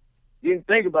hoes. Didn't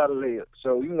think about a layup.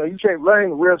 So, you can't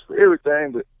blame the refs for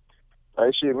everything, but,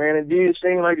 like, shit, man, it did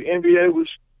seem like the NBA was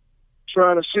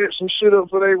trying to set some shit up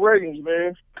for their ratings,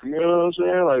 man. You know what I'm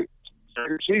saying? Like, I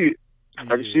can see it. I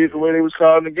can see it the way they was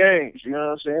calling the games. You know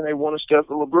what I'm saying? They want to step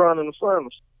to LeBron in the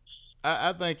finals.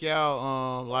 I think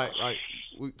y'all, like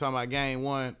we talking about game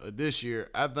 1 of this year,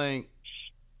 I think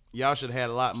y'all should have had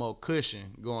a lot more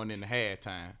cushion going into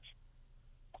halftime.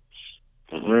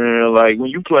 Man, like, when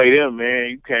you play them, man,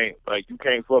 you can't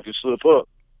fucking slip up.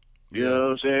 You know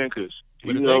what I'm saying? Cause,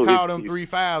 but if they call them 3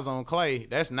 fouls on Clay,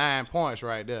 that's 9 points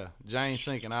right there. James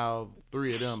sinking all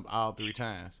 3 of them all 3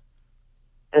 times.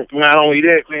 Not only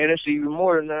that, man, that's even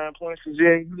more than 9 points. Cause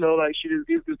then, like, shit,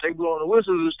 if they blow on the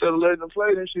whistles instead of letting them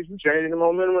play, then shit, you changing the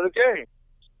momentum of the game.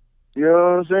 You know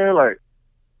what I'm saying? Like,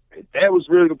 that was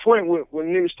really the point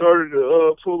when niggas started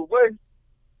to pull away.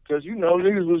 Because,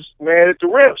 niggas was mad at the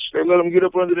refs. They let them get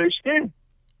up under their skin.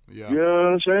 Yeah. You know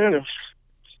what I'm saying?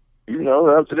 And,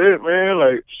 after that, man,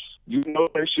 like,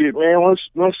 that shit, man, once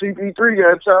CP3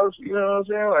 got tossed, you know what I'm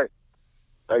saying?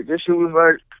 Like this shit was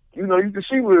like, you could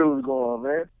see where it was going,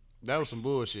 man. That was some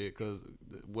bullshit, because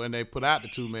when they put out the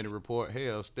 2-minute report,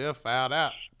 hell, Steph fouled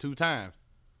out 2 times.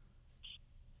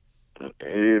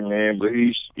 Yeah, man, but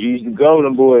he's the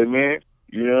golden boy, man.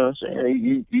 You know what I'm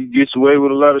saying? He gets away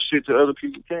with a lot of shit that other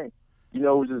people can't.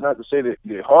 Which is not to say that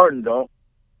Harden don't,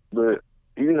 but,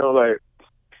 like...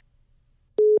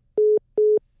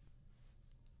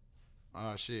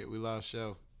 Oh, shit, we lost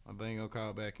show. I think he'll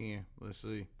call back in. Let's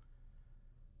see.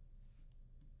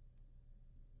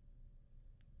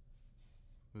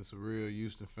 This a real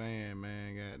Houston fan,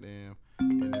 man, goddamn.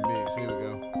 In the mix, here we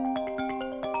go.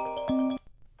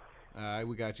 All right,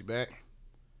 we got you back.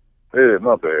 Yeah,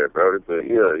 my bad, bro. But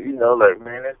yeah, like,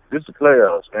 man, this the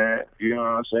playoffs, man. You know what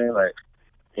I'm saying? Like,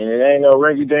 and it ain't no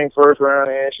rinky-dink first round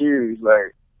and series.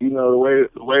 Like, the way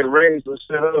the ratings was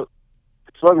set up,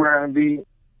 fuck around and be,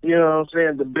 you know what I'm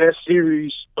saying, the best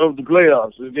series of the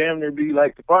playoffs. It damn near be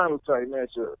like the final type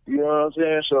matchup. You know what I'm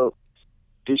saying? So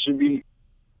it should be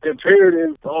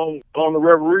imperative on the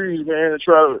referees, man, to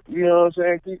try to, you know what I'm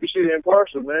saying, keep the shit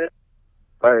impartial, man.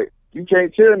 Like, you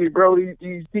can't tell me, bro,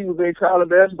 these people been calling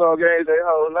basketball games their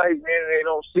whole life, man, and they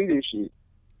don't see this shit.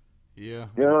 Yeah.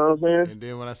 You know what I'm saying? And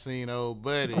then when I seen old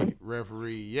buddy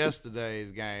referee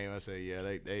yesterday's game, I said, yeah,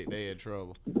 they in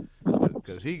trouble.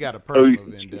 Because he got a personal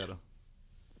vendetta.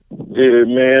 Yeah,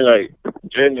 man, like,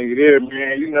 that nigga there,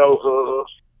 man,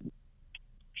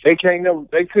 they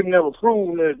couldn't never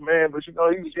prove that, man, but, he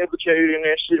was implicated in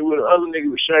that shit with the other nigga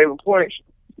with shaving points.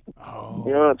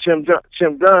 Oh. Tim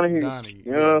Donahue. You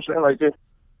know what I'm saying? Like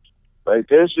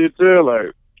that shit there,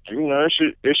 like, that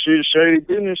shit is shady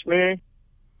business, man.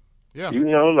 Yeah.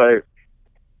 There's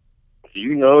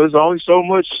only so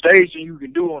much staging you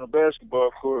can do on a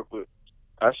basketball court, but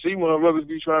I see motherfuckers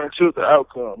be trying to tilt the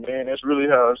outcome, man. That's really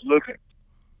how it's looking.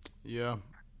 Yeah.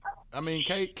 I mean,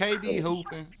 KD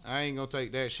hooping, I ain't going to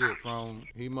take that shit from him.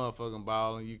 He motherfucking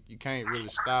balling. You can't really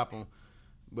stop him.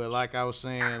 But like I was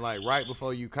saying, like right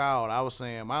before you called, I was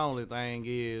saying my only thing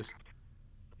is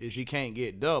he can't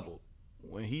get doubled.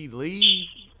 When he leave,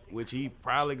 which he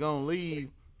probably gonna leave,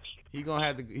 he gonna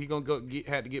have to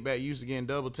get back used to getting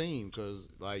double teamed, because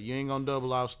like you ain't gonna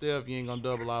double off Steph, you ain't gonna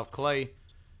double off Clay,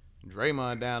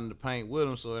 Draymond down in the paint with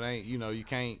him, so it ain't, you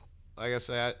can't, like I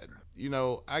said,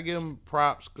 I give him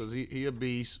props because he a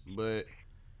beast, but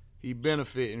he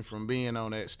benefiting from being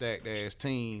on that stacked ass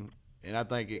team, and I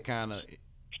think it kind of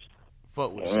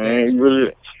fuck with the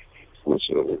stats.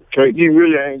 KD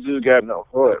really ain't just got no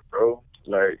heart, bro.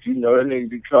 Like, you know, that nigga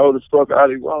be cold as fuck all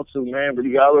he wants to, man, but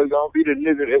he always gonna be the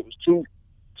nigga that was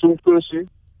too pussy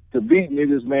to beat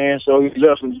niggas, man, so he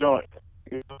left him joint.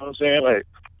 You know what I'm saying? Like,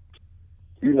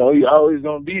 you know, he always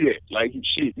gonna be that. Like,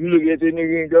 shit, you look at that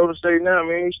nigga in Golden State now,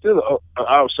 man, he's still an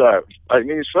outsider. Like,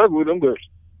 niggas fuck with him, but,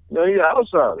 you know, he's an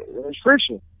outsider. It's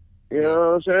friction. You know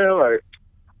what I'm saying? Like,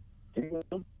 you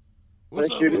know, what's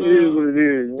that up shit with, is what it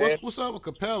is, man. What's up with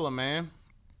Capella, man?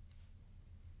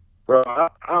 Bro, I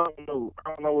don't know. I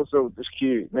don't know what's up with this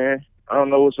kid, man. I don't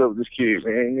know what's up with this kid,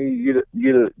 man. He need to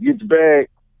get the bag.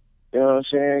 You know what I'm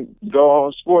saying? Go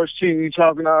on sports TV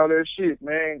talking all that shit,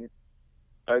 man.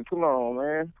 Like, come on,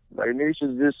 man. Like, niggas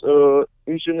should just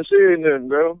he shouldn't have said nothing,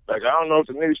 bro. Like, I don't know if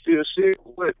the nigga still sick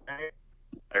or what, man.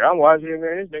 Like, I'm watching it,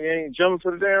 man. This nigga ain't jumping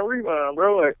for the damn rebound,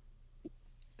 bro. Like,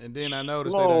 and then I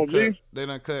noticed they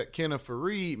done cut Kenneth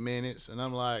Faried minutes, and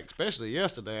I'm like, especially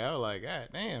yesterday, I was like, God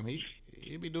damn, he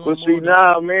be doing more. But see,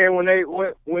 now, man,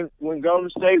 when Golden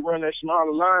State run that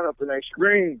smaller lineup and they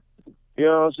screen, you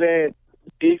know what I'm saying?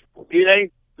 It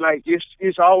ain't like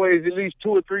it's always at least 2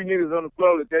 or 3 niggas on the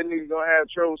floor that nigga gonna have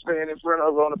trouble staying in front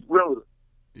of on the perimeter.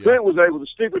 Yeah. Clint was able to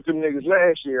stick with them niggas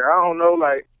last year. I don't know,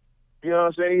 like, you know what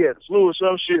I'm saying? He had the flu or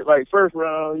some shit like first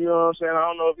round. You know what I'm saying? I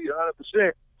don't know if he's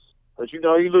 100%, but you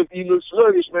know he look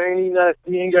sluggish, man.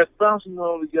 He ain't got the bouncing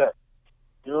on he got.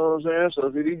 You know what I'm saying? So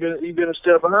if he been a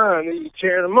step behind, he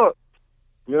tearing him up.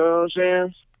 You know what I'm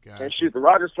saying? Gotcha. And shit, the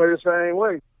Rockets play the same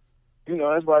way. You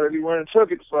know, that's why they be running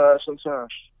tuck it for us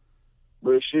sometimes.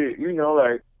 But shit, you know,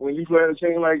 like, when you play a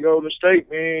team like Golden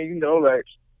State, man, you know, like,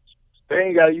 they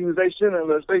ain't got to use their center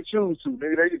unless they choose to.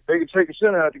 Nigga, they can take a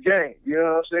center out the game. You know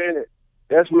what I'm saying?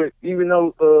 That's what, even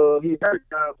though he hurt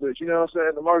now, but you know what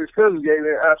I'm saying, DeMarcus Cousins gave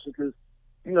that option because,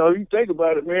 you know, you think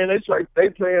about it, man, they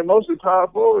playing mostly power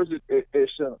forwards at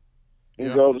center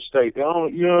in Golden State. They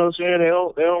don't, you know what I'm saying?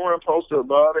 They don't run post-up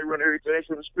ball. They run everything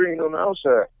from the screen on the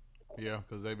outside. Yeah,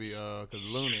 because they be because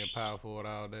Looney a power forward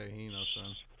all day. He ain't no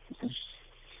son.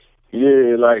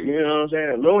 Yeah, like, you know what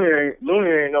I'm saying? Looney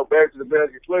ain't no back to the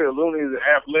basket player. Looney is an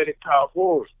athletic power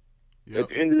forward. Yep. At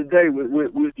the end of the day,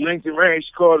 with length and range,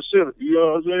 to call the center. You know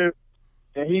what I'm saying?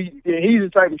 And he's the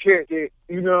type of cat that,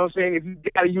 you know what I'm saying, if you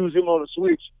gotta use him on the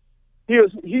switch,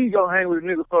 he's gonna hang with a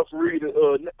nigga for Fareed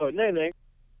or Nene.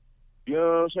 You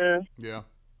know what I'm saying?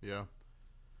 Yeah.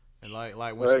 And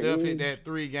like when Steph hit that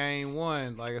 3-game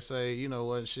one, like I say, you know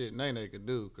what shit Nene could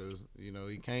do because, you know,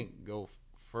 he can't go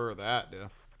further out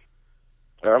there.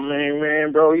 I mean,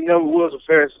 man, bro, he never was a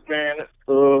fast man.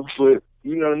 But,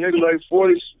 you know, the nigga like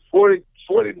 49,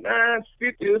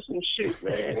 50 or some shit,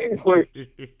 man.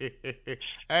 Anyway.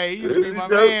 Hey, he used to be my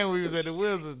man when we was at the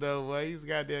Wizards, though, boy. He was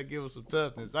got there give us some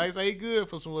toughness. Like I say, he good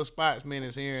for some little spots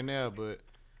minutes here and there, but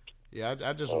yeah,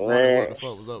 I just wonder what the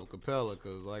fuck was up with Capella,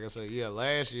 because like I said, yeah,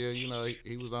 last year, you know,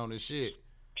 he was on this shit.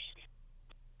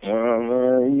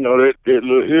 Man, you know, that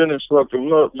little illness fucked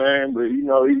him up, man, but, you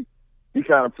know, he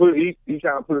kind of put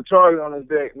a target on his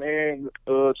back, man,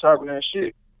 talking that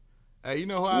shit. Hey, you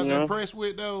know who I was impressed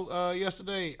with though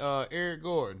yesterday? Eric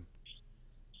Gordon.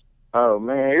 Oh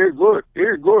man, Eric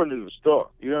Gordon is a star.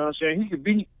 You know what I'm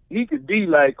saying? He could be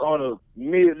like on a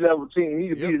mid-level team. He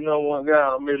could be the number one guy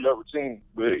on a mid-level team.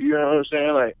 But you know what I'm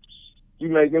saying? Like, you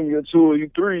make him your 2 or your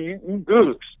 3, you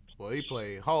good. Well, he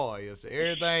played hard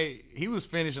yesterday. Everything, he was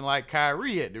finishing like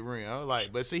Kyrie at the rim. I was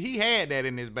like, but see, he had that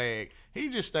in his bag. He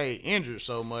just stayed injured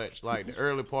so much, like the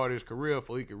early part of his career,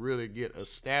 before he could really get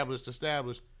established.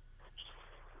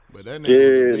 But that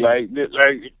nigga was a beast.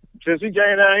 like since he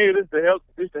came down here, this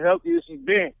the healthiest he's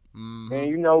been. Mm-hmm. And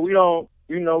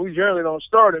we generally don't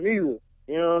start him either. You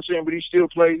know what I'm saying? But he still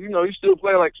play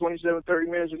like 27, 30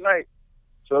 minutes a night.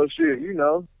 So shit, you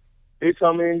know, he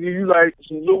come in, give you like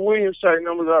some Lou Williams type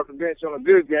numbers off the bench on a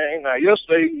good game. Now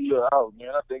yesterday he looked out, man.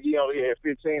 I think he only had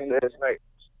 15 last night.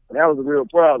 And that was a real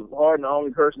problem. Harden, the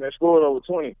only person that scored over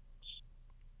 20.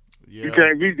 Yeah. You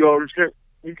can't beat Golden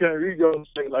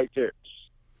State like that.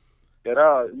 At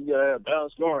all. You gotta have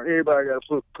balanced scoring. Everybody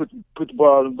gotta put the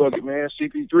ball in the bucket, man.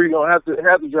 CP3 gonna have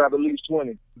to drop at least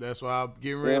 20. That's why I'm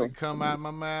getting ready to come out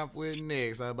my mouth with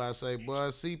next. I was about to say, boy,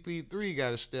 CP3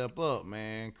 gotta step up,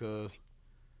 man, because,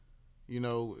 you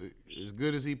know, as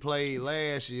good as he played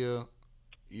last year,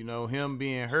 you know, him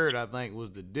being hurt, I think, was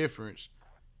the difference.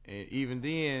 And even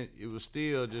then, it was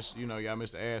still just, you know, y'all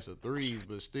missed the ass of threes,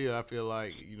 but still, I feel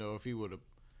like, you know, if he would have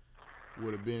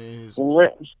been in his.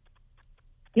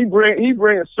 He bring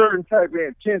a certain type of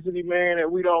intensity, man,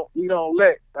 that we don't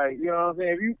let. Like, you know what I'm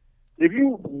saying? if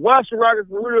you watch the Rockets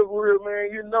for real, man,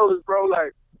 you notice, bro,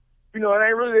 like, you know, it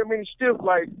ain't really that many stiff,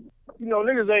 like, you know,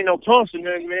 niggas ain't no punks or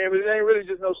nothing, man, but it ain't really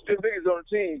just no stiff niggas on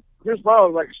the team. Chris Paul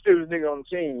is like the stiffest nigga on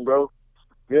the team, bro.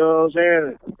 You know what I'm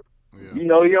saying? Yeah. You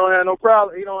know, he don't have no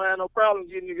problem. He don't have no problem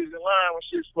getting niggas in line when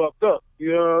shit's fucked up.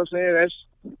 You know what I'm saying? That's,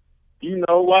 you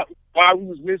know, why we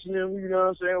was missing him. You know what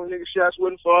I'm saying? When niggas shots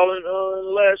wasn't falling in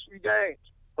the last few games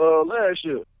last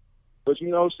year. But you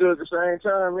know, still at the same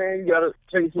time, man, you gotta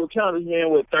take into account this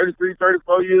man with 33,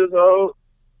 34 years old.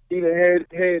 He done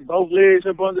had both legs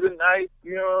up under the knife.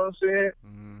 You know what I'm saying?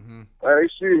 Mm-hmm. Like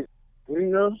shit. You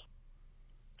know.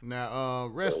 Now,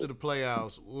 rest of the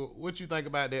playoffs, what you think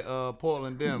about that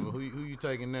Portland Denver? Who you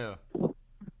taking there?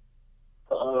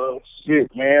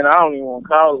 Shit, man, I don't even want to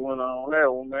call it one on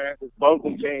that one, man, because both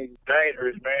them teams are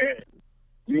dangerous, man.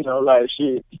 You know, like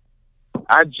shit.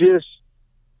 I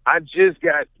just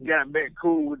got back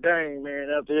cool with Dame, man,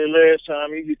 after that last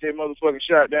time he hit that motherfucking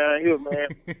shot down here, man.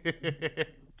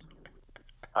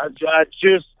 I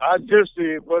just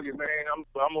said, fuck it, man. I'm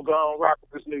gonna go and rock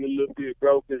with this nigga a little bit,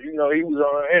 bro, because you know he was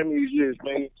on our enemies list,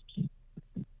 man.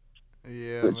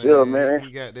 Yeah, for man. Sure, man.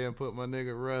 He goddamn put my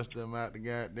nigga Russ them out the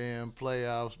goddamn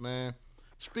playoffs, man.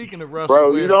 Speaking of Russ,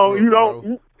 bro, Westbrook,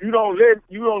 you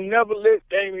don't never let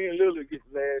Damian Lillard get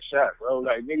the last shot, bro.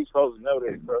 Like niggas supposed to know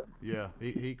that, bro. Yeah,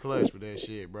 he clutched with that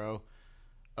shit, bro.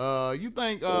 You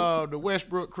think the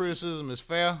Westbrook criticism is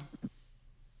fair?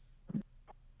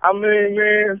 I mean,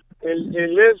 man,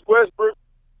 unless Westbrook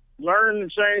learn to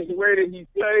change the way that he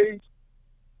plays,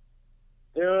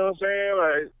 you know what I'm saying?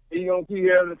 Like, he gonna keep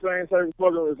having the same type of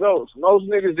fucking results. Most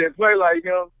niggas that play like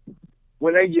him,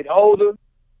 when they get older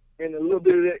and a little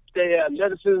bit of their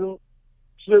athleticism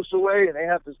slips away and they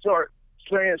have to start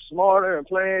playing smarter and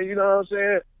playing, you know what I'm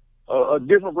saying, a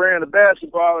different brand of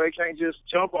basketball. They can't just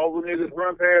jump over niggas,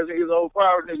 run past niggas, old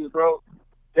power niggas, bro.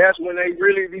 That's when they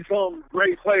really become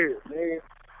great players, man.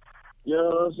 You know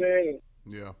what I'm saying?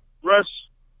 Yeah. Russ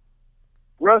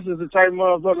is the type of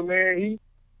motherfucker, man.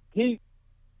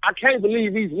 I can't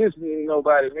believe he's listening to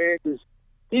nobody, man, because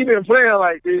he been playing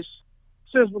like this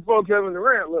since before Kevin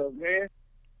Durant left, man.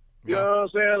 You know what I'm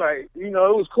saying? Like, you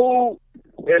know, it was cool.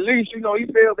 At least, you know, he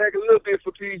fell back a little bit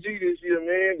for PG this year,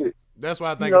 man. But, that's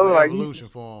why I think it's an evolution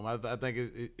for him. I think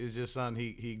it's just something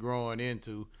he growing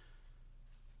into.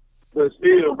 But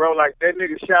still, bro, like that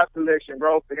nigga shot selection,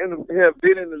 bro, for him to have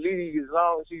been in the league as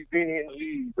long as he's been in the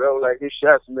league, bro, like his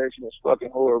shot selection is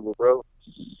fucking horrible, bro.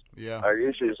 Yeah. Like,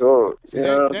 this shit's horrible. See,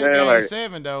 that game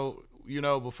 7, though, you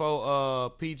know,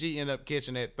 before PG ended up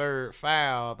catching that third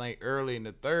foul, I think early in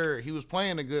the third, he was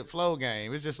playing a good flow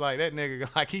game. It's just like that nigga,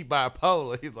 like, he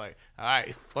bipolar. He's like, all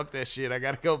right, fuck that shit. I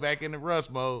got to go back into Russ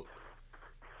mode.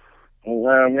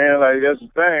 Well, man, like, that's the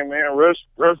thing, man. Russ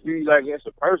be, like, it's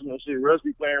a personal shit. Russ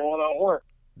be playing one-on-one.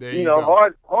 There you know,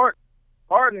 go.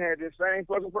 Harden had this same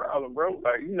fucking problem, bro.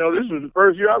 Like, you know, this was the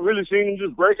first year I really seen him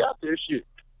just break out this shit.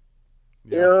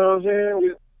 Yeah. You know what I'm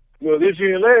saying? Well, this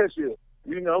year and last year.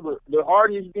 You know, but the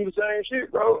Harden used to do the same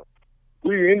shit, bro.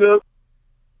 We end up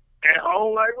at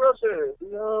home like Russ said.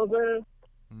 You know what I'm saying?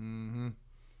 Mm-hmm.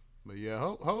 But yeah,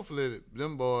 hopefully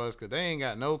them boys, because they ain't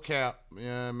got no cap, you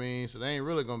know what I mean? So they ain't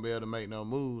really going to be able to make no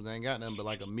moves. They ain't got nothing but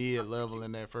like a mid-level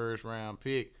in that first round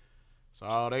pick. So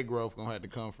all their growth going to have to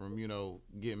come from, you know,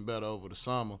 getting better over the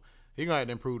summer. He going to have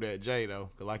to improve that J, though.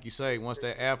 Because like you say, once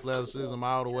that athleticism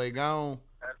all the way gone,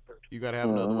 you got to have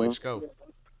another way to scope.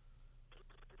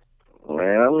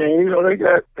 Man, I mean, you know, they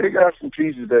got some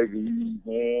pieces they can use,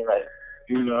 man. Like,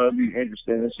 you know, it'd be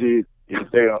interesting to see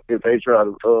if they try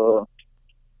to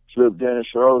flip Dennis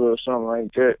Schroeder or something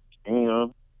like that, you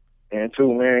know. And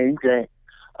two, man,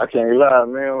 I can't lie,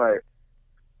 man, like,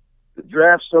 the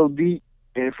draft's so deep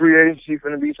and free agency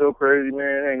finna be so crazy,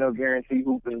 man. Ain't no guarantee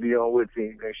who's gonna be on what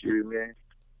team next year, man.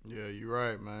 Yeah, you're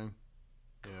right, man.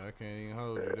 Yeah, I can't even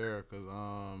hold you there, cause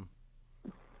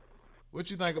what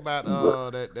you think about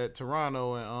that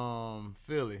Toronto and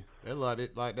Philly? That like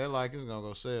it's gonna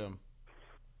go sell.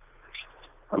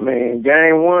 I mean,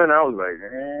 game 1, I was like,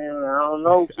 man, I don't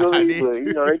know, Philly, but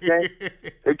you know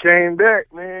they came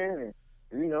back, man.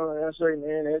 And, you know, I say,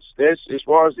 man, that's as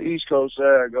far as the East Coast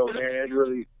side go, man. That's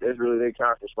really their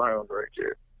conference finals right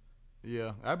there.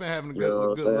 Yeah, I've been having a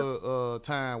good little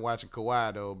time watching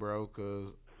Kawhi though, bro,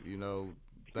 because you know,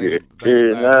 he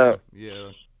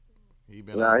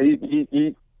been.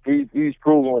 He's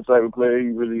proven what type of player he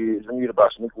really is. I need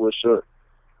about sneaker with shut.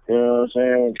 You know what I'm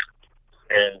saying?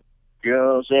 And you know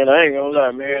what I'm saying? I ain't gonna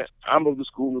lie, man. I'm of the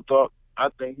school of thought. I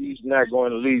think he's not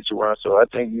going to leave Toronto. I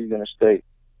think he's gonna stay.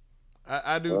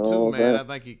 I do too, man. I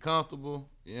think he's comfortable.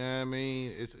 You know what I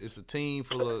mean? It's a team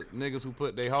full of niggas who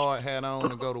put their hard hat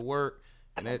on and go to work.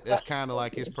 and that's kind of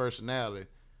like his personality.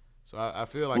 So I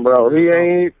feel like Bro, he's he real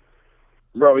ain't.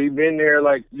 Bro, he been there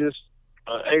like just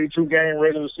 82 game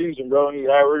regular season, bro. And he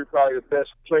already probably the best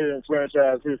player in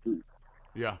franchise history.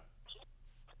 Yeah.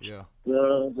 Yeah. You know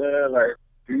what I'm saying? Like,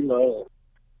 you know,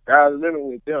 guys living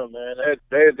with them, man.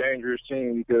 They're a dangerous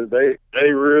team because they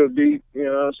real deep. You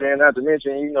know what I'm saying? Not to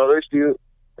mention, you know, they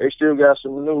still got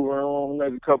some maneuvering room,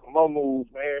 make a couple more moves,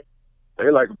 man. They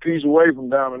like a piece away from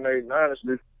dominating,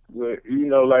 honestly. But you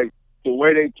know, like the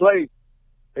way they play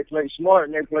smart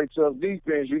and they play tough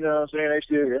defense. You know what I'm saying? They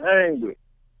still can hang with.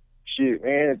 Shit,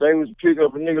 man. If they was to pick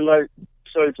up a nigga like,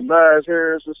 say, Tobias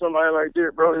Harris or somebody like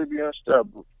that, bro, they'd be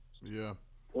unstoppable. Yeah.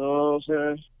 You know what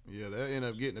I'm saying? Yeah, they'll end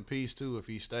up getting a piece too if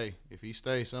he stay. If he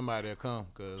stays, somebody will come.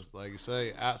 Cause like you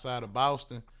say, outside of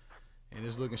Boston, and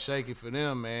it's looking shaky for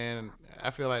them, man.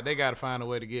 I feel like they got to find a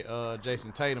way to get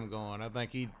Jason Tatum going. I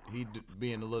think he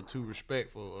being a little too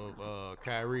respectful of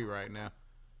Kyrie right now.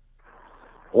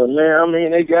 Well, man, I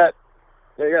mean, they got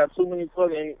too many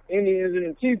fucking Indians in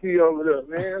the teepee over there,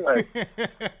 man. Like,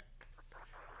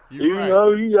 you right.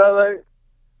 know, you got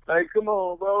like, come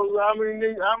on, bro.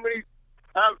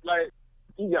 Like,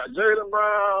 you got Jaylen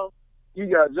Brown, you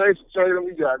got Jason Tatum,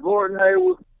 you got Gordon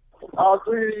Hayward. All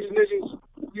three of these niggas,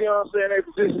 you know what I'm saying, their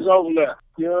positions overlap.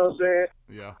 You know what I'm saying?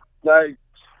 Yeah. Like,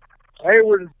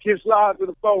 Hayward can slide to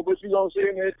the four, but you gonna see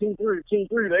him at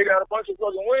 2-3. They got a bunch of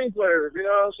fucking wing players, you know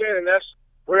what I'm saying? And that's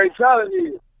where they talent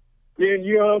is. Then,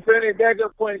 you know what I'm saying, their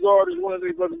backup point guard is one of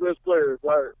their fucking best players.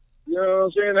 Like, you know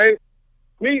what I'm saying?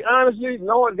 Me, honestly,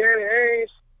 knowing Danny Ainge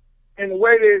and the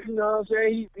way that, you know what I'm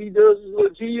saying, he does his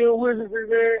little GM wizardry,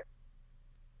 man.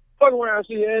 Fuck around,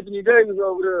 see Anthony Davis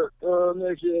over there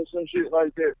next year, some shit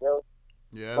like that, bro.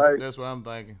 Yeah, that's what I'm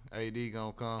thinking. AD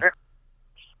gonna come.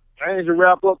 I ain't to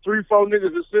wrap up 3-4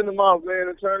 niggas to send them off, man,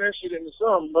 and turn that shit into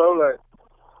something, bro. Like,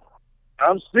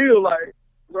 I'm still like,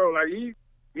 bro, like he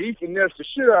finessed the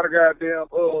shit out of goddamn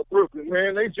Brooklyn,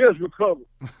 man. They just recovered.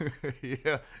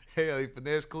 Yeah, hell, he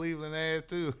finessed Cleveland ass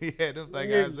too. He had them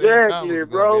think exactly, Isaiah Thomas was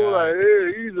bro. gonna be like, all right.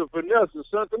 yeah, he's a finesse or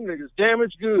something. Them niggas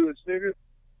damaged goods, nigga.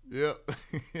 Yep.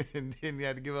 And then you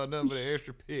had to give out nothing but an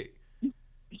extra pick.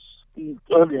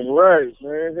 Fucking right,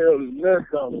 man. Hell, is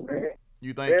nuts on it, man.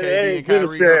 You think KD and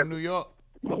Kyrie go to New York?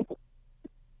 Man,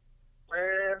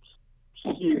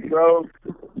 shit, bro.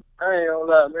 I ain't gonna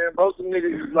lie, man. Both of them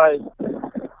niggas is like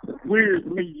weird to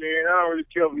me, man. I don't really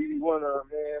care for either one of them,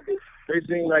 man. But they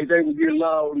seem like they would get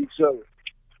along with each other.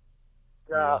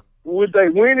 Now, would they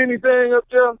win anything up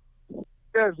there?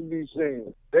 That's to be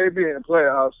seen. They be in the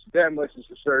playoffs. That much is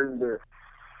for certain. But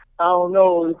I don't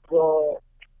know if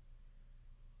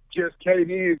just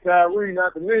KD and Kyrie,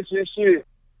 not to mention shit.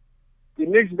 The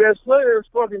Knicks' best player is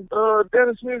fucking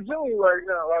Dennis Smith Jr. right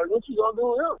now. Like, what you gonna do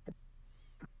with him?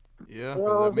 Yeah,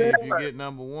 because, I mean, if you get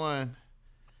number one,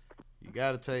 you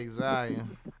got to take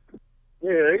Zion.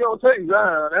 Yeah, they going to take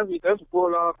Zion. That's a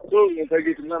foregone conclusion if they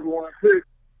get the number one pick.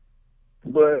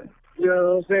 But, you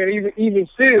know what I'm saying, even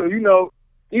still, you know,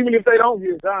 even if they don't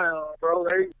get Zion, bro,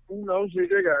 they, you know, shit,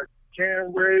 they got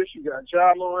Cam Reddish, you got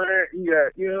Ja Morant, you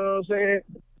got, you know what I'm saying?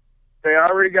 They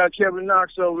already got Kevin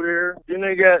Knox over there. Then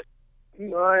they got, you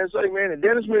know, I say, man, and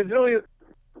Dennis Smith Jr.,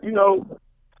 you know,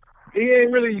 he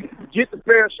ain't really get the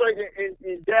fair shake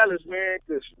in Dallas, man,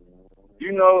 because,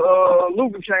 you know,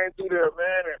 Luka came through there,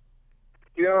 man. And,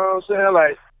 you know what I'm saying?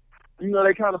 Like, you know,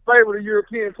 they kind of favor the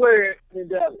European player in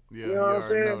Dallas. Yeah, you know what I'm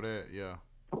saying? know that, yeah.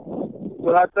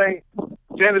 But I think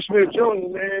Dennis Smith Jr.,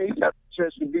 man, he got the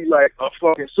chance to be like a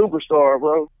fucking superstar,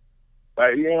 bro.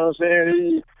 Like, you know what I'm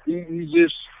saying? He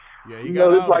just, yeah, he you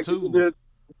got know, all it's the like tools.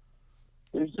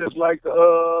 It's just like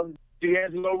the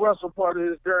D'Angelo Russell part of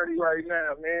his journey right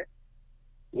now, man.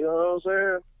 You know what I'm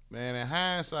saying? Man, in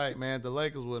hindsight, man, the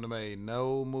Lakers wouldn't have made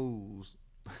no moves.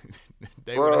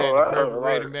 They Bro, would have had the perfect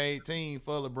ready-made team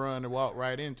for LeBron to walk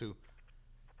right into.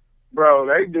 Bro,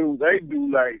 they do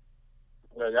like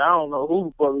I don't know who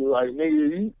the fuck is like,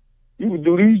 nigga, you would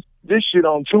do this shit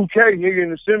on 2K, nigga,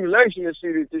 in the simulation and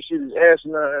see that this shit is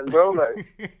asinine, bro. Like,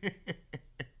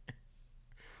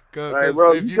 Because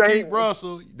bro, if you keep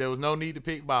Russell, there was no need to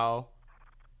pick Ball.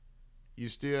 You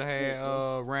still had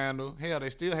Randall. Hell, they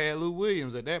still had Lou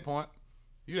Williams at that point.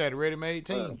 You had a ready-made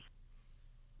team.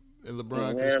 And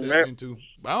LeBron could step into.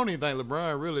 But I don't even think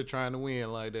LeBron really trying to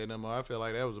win like that no more. I feel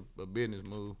like that was a business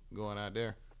move going out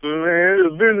there. Man,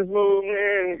 it's a business move,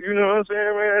 man. You know what I'm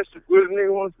saying, man? That's what a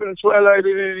nigga wants to spend twilight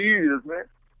in his years, man.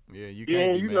 Yeah, you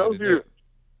can't be mad at that.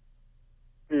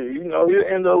 Yeah, you know, he'll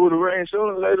end up with a ring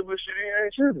sooner or later, but shit, he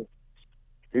ain't tripping.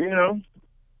 You know?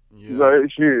 Yeah.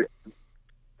 Like, shit.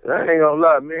 I ain't gonna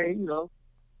lie, man. You know,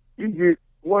 you get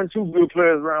 1-2 good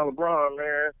players around LeBron,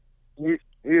 man.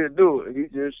 he'll do it. He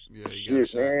just, he got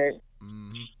shot. man.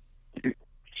 Mm-hmm.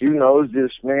 You know, it's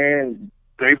just, man,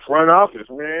 they front office,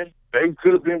 man. They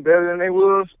could have been better than they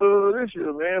was this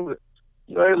year, man. But,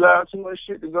 you know, they allowed too much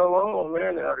shit to go on,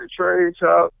 man. Now the trade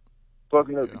talk,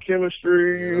 fucking up the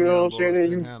chemistry, you know what I'm saying?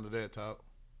 Couldn't handle that talk.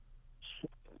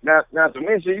 Not to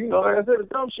mention, you know, like I said, the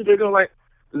dumb shit they doing, like,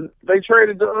 they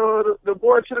traded the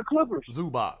boy to the Clippers.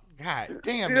 Zubac. God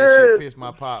damn, that shit pissed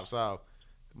my pops off.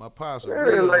 My pops a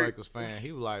real Lakers fan.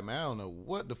 He was like, man, I don't know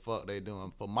what the fuck they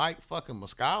doing. For Mike fucking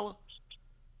Muscala?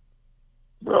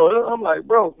 Bro, I'm like,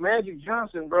 bro, Magic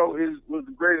Johnson, bro, was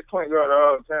the greatest point guard of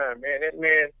all time, man.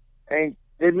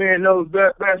 That man knows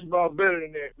basketball better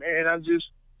than that, man. I'm just,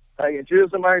 like, until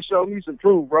somebody show me some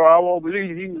proof, bro, I won't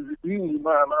believe he was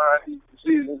behind these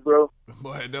decisions, bro.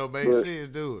 Boy, it don't make sense,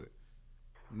 do it.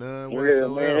 None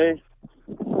whatsoever. Man.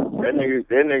 That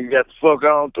nigga got the fuck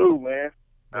on through, man.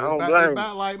 I don't blame him. It's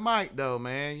not like Mike, though,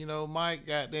 man. You know, Mike,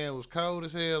 goddamn, was cold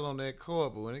as hell on that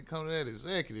court, but when it comes to that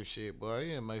executive shit, boy,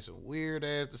 he done made some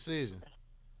weird-ass decisions.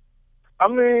 I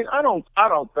mean, I don't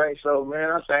think so, man.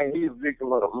 I think he's a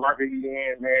victim of the market he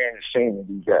in, man, the shame that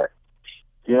he got.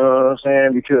 You know what I'm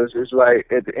saying? Because it's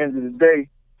like, at the end of the day,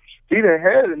 he done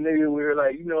had a nigga where,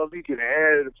 like, you know, if he could have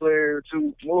added a player or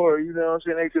two more, you know what I'm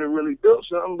saying, they could have really built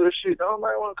something, but shit,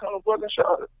 nobody want to come to fucking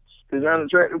Charlotte. It's not an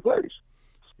attractive place.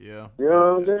 Yeah. You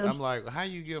know what I'm saying? I'm like, how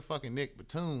you give fucking Nick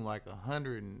Batum like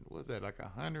 100 and, what's that, like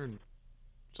 100,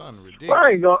 something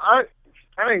ridiculous. Well,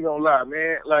 I ain't gonna lie,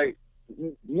 man. Like,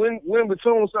 when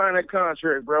Batum signed that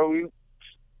contract, bro,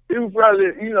 he was probably,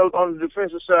 you know, on the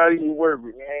defensive side, he was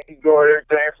working, man. He guarded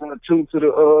everything from the 2 to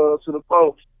the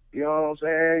 4. You know what I'm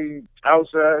saying? He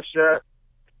outside shot.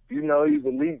 You know, he's a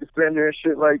lead defender and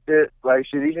shit like that. Like,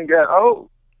 shit, he done got old.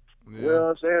 Yeah. You know what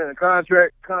I'm saying? The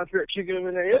contract kicking him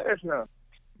in the ass now.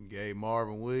 Gave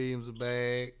Marvin Williams a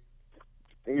bag.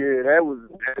 Yeah, that was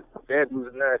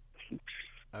not.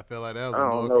 I felt like that was a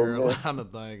North Carolina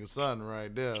thing or something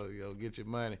right there. You know, get your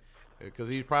money. Because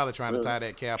he's probably trying to tie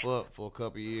that cap up for a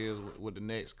couple of years with the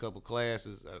next couple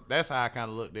classes. That's how I kind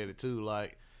of looked at it, too.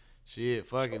 like, shit,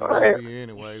 fuck it, it's gonna be here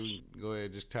anyway. We can go ahead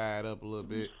and just tie it up a little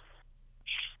bit.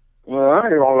 Well, I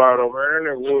ain't gonna lie though, man.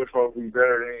 That nigga was supposed to be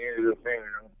better than he ended up being.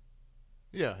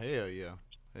 Yeah, hell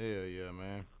yeah,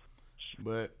 man.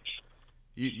 But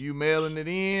you mailing it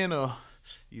in, or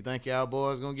you think y'all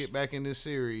boys gonna get back in this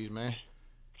series, man?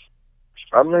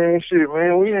 I mean, shit,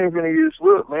 man. We ain't gonna get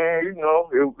swept, man. You know,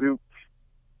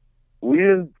 we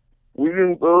didn't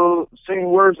seen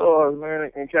worse odds,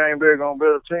 man, and came back on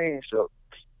better teams. So,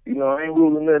 you know, I ain't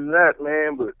ruling nothing that,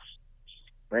 man, but,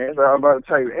 man, it's all about the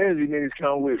type of energy niggas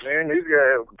come with, man. These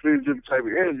guys have a completely different type of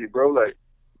energy, bro. Like,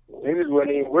 niggas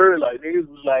wasn't even worried. Like, niggas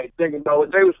was, like, thinking about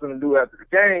what they was gonna do after the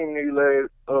game, nigga,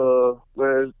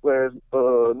 last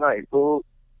night, fool.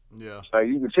 Yeah. Like,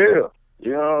 you could tell.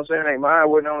 You know what I'm saying? They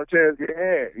mind wasn't on the task at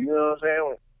hand. You know what I'm saying?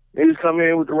 When niggas come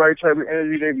in with the right type of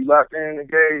energy, they be locked in,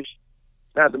 engaged.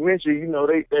 Not to mention, you know,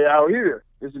 they out here.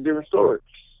 It's a different story.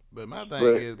 But my thing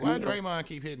is, why Draymond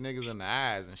keep hitting niggas in the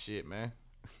eyes and shit, man?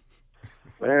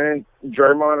 Man,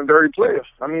 Draymond a dirty player.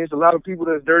 I mean, it's a lot of people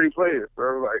that's dirty players,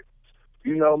 bro. Like,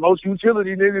 you know, most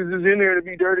utility niggas is in there to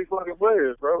be dirty fucking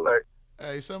players, bro.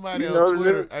 Like, somebody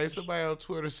on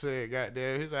Twitter said,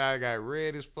 goddamn, his eye got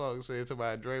red as fuck, said to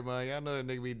my Draymond, y'all know that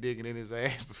nigga be digging in his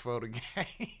ass before the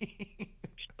game.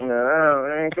 Nah,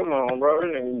 man, come on, bro.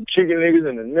 And chicken niggas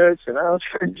in the nuts and all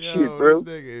that shit, bro.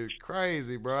 This nigga is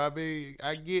crazy, bro. I mean,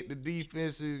 I get the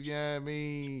defensive, you know what I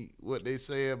mean, what they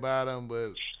say about him,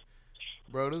 but,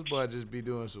 bro, this boy just be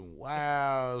doing some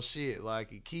wild shit.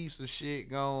 Like, he keeps the shit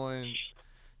going.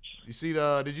 You see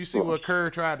did you see what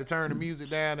Kerr tried to turn the music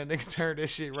down and nigga turned that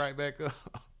shit right back up?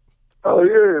 Oh,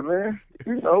 yeah, man.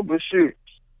 You know, but shit,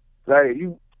 like,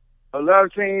 a lot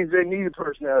of teams, they need a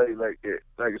personality like that.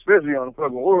 Like, especially on the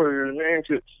fucking Warriors, man.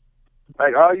 Cause,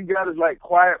 like, all you got is, like,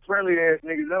 quiet, friendly-ass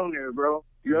niggas on there, bro.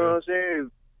 You know what I'm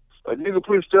saying? A nigga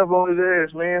put stuff on his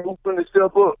ass, man. Who's finna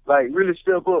step up? Like, really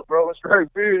step up, bro. It's very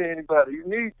fair to anybody. You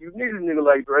need a nigga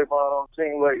like Draymond on a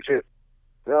team like that.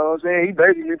 You know what I'm saying? He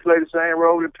basically played the same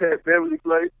role that Pat Beverly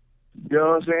played. You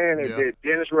know what I'm saying? Yeah. That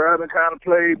Dennis Rodman kind of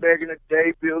played back in the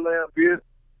day, Bill Laimbeer.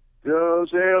 You know what I'm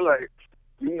saying? Like,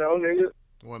 you know, nigga.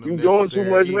 You doing too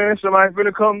much, man. Somebody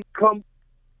finna come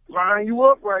line you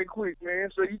up right quick, man.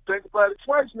 So you think about it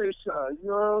twice next time. You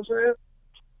know what I'm saying?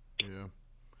 Yeah.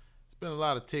 It's been a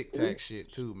lot of tic-tac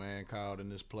shit, too, man, called in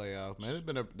this playoff. Man, it's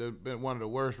been one of the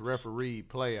worst refereed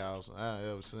playoffs I've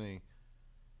ever seen.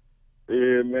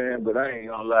 Yeah, man, but I ain't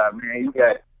gonna lie, man.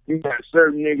 You got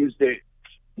certain niggas that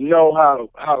know how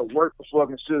to work the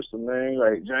fucking system, man.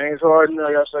 Like James Harden,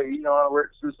 like I say, he know how to work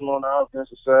the system on the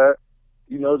offensive side.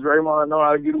 you know, Draymond know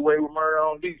how to get away with murder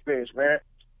on defense, man.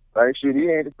 Like, shit, he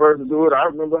ain't the first to do it. I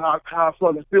remember how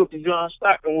fucking filthy John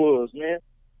Stockton was, man.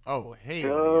 Oh,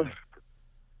 hell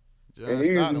yeah. And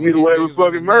he used to get away with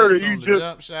fucking murder. You just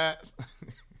jump shots.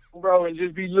 bro, and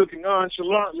just be looking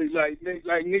nonchalantly, like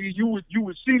nigga, you would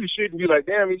see the shit and be like,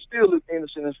 damn, he still look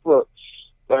innocent as fuck.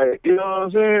 Like, you know what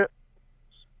I'm saying?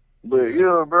 But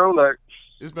yeah, bro, like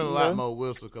it's been a lot more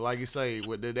whistle, cause like you say,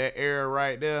 with that era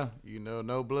right there, you know,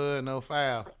 no blood, no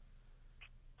foul.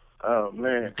 Oh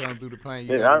man, you come through the paint,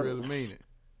 you gotta really mean it.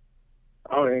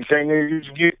 I don't even think niggas used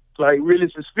to get like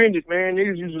really suspended, man.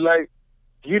 Niggas used to like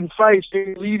get in fights,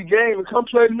 they leave the game and come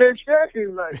play the next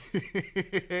game. Like,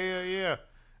 hell yeah.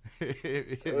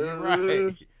 You're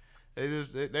right.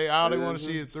 They all they want to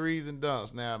see is threes and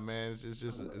dunks now, man.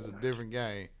 It's a different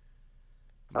game.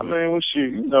 I mean, well,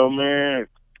 shit, you know, man.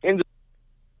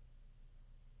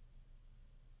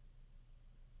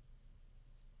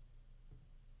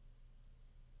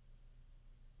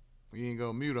 You ain't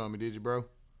gonna mute on me, did you, bro?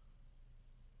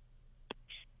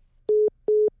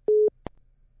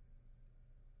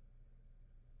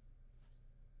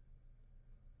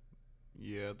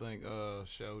 Yeah, I think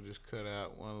show just cut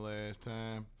out one last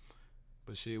time.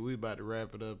 But shit, we about to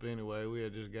wrap it up anyway. We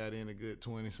had just got in a good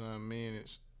 20-something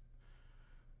minutes.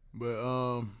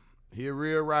 But he a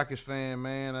real Rockets fan,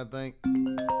 man, I think.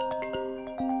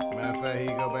 Matter of fact, he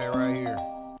go back right here.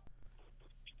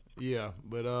 Yeah,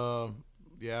 but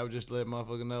yeah, I would just let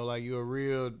motherfucker know like you a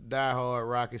real diehard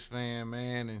Rockets fan,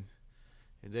 man, and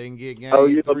if they can get game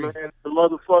 3. Man, the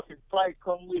motherfucking fight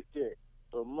come with that.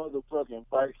 The motherfucking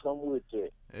fight come with that.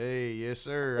 Hey, yes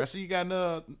sir. I see you got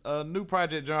a new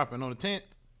project dropping on the 10th.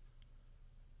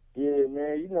 Yeah,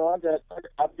 man. You know,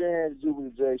 I've been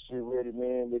Jubilee J shit ready,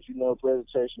 man. But you know,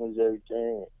 presentation is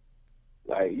everything.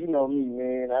 Like, you know me,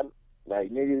 man. I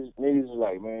like niggas is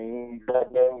like, man, you ain't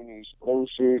got that. We need some new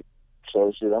shit.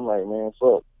 So shit, I'm like, man,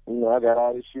 fuck. You know, I got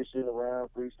all this shit sitting around,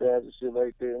 freestyles and shit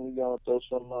like that, and we gonna throw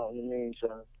something out in the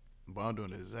meantime. But I'm doing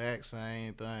the exact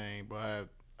same thing, but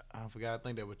I forgot. I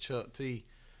think that was Chuck T.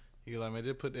 He was like, man,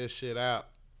 just put that shit out.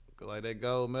 Cause like that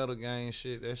gold medal game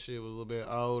shit, that shit was a little bit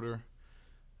older.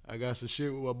 I got some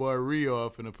shit with my boy Rio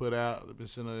finna put out. I've been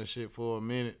sending that shit for a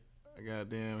minute. I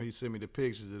goddamn, he sent me the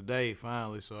pictures today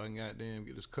finally, so I can goddamn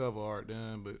get this cover art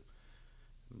done. But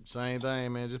same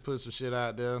thing, man. Just put some shit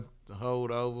out there to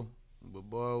hold over. But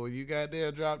boy, when you got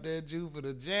there, drop that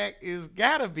Jupiter Jack, it's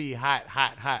gotta be hot,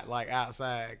 like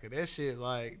outside. Cause that shit,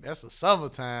 like, that's a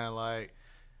summertime. Like,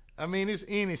 I mean, it's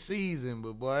any season,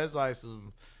 but boy, it's like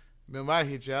some. Remember, I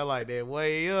hit you, I like that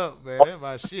way up, man. That's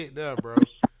my shit there, bro.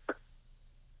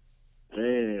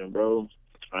 Man, bro,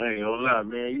 I ain't gonna lie,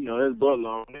 man. You know, that's Butler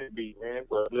on that beat, man.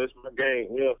 But that's my game,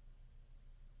 yeah.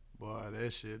 Boy,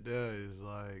 that shit there is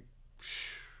like.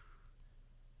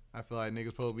 I feel like niggas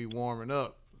supposed to be warming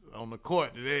up on the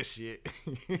court to that shit.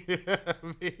 You know what I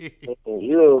mean?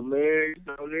 Yeah, man.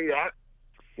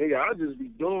 You know, I just be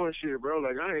doing shit, bro.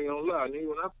 Like, I ain't gonna lie,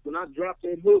 nigga. When I dropped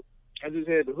that hook, I just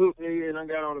had the hook, nigga, and I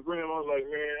got on the gram. I was like,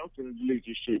 man, I'm finna delete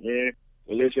this shit, man.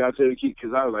 And let y'all tell the keep,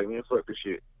 because I was like, man, fuck this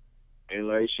shit. And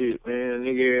like, shit, man,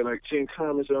 nigga had like 10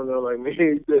 comments on there, like, man,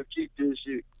 you better keep this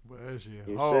shit. But that shit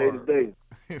and hard.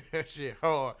 That shit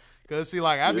hard. Cause see,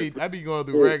 like I be going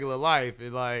through regular life,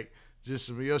 and like just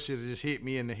some of your shit just hit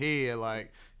me in the head,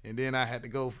 like, and then I had to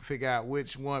go figure out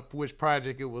which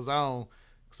project it was on.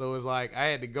 So it's like I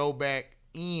had to go back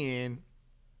in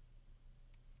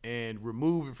and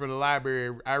remove it from the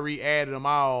library. I re-added them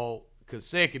all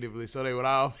consecutively, so they would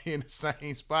all be in the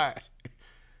same spot.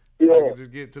 So I could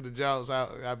just get to the jokes.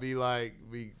 I be like,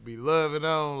 be loving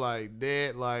on like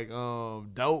that, like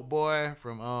Dope Boy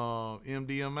from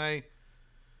MDMA.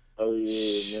 Oh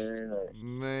yeah, man.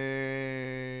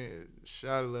 Man,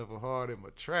 shawty left a heart in my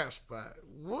trap spot.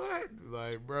 What?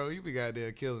 Like, bro, you be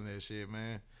goddamn killing that shit,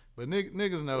 man. But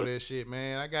niggas know that shit,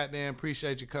 man. I goddamn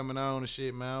appreciate you coming on and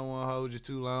shit, man. I don't want to hold you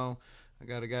too long. I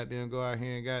gotta goddamn go out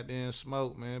here and goddamn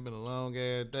smoke, man. It's been a long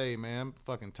ass day, man. I'm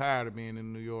fucking tired of being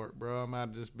in New York, bro. I'm out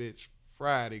of this bitch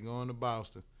Friday going to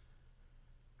Boston.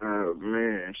 Oh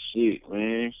man, shit,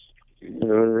 man. You know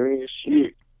what I mean?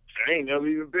 Shit. I ain't never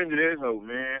even been to that hoe,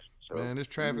 man. So, man, this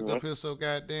traffic up here so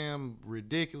goddamn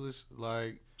ridiculous.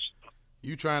 Like,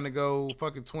 you trying to go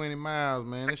fucking 20 miles,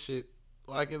 man. This shit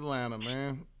like Atlanta,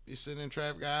 man. You sitting in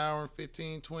traffic an hour and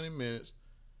 15, 20 minutes.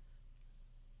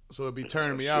 So it'd be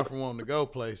turning me off from wanting to go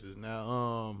places.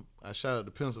 Now, I shot up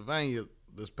to Pennsylvania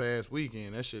this past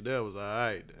weekend. That shit there was all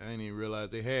right. I didn't even realize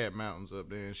they had mountains up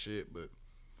there and shit, but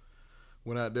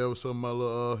went out there with some of my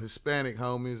little Hispanic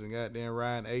homies and goddamn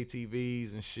riding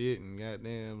ATVs and shit and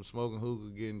goddamn smoking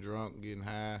hookah, getting drunk, getting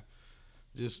high.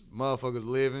 Just motherfuckers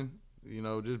living. you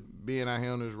know, just being out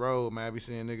here on this road, man, I be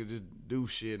seeing niggas just do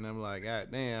shit, and I'm like, God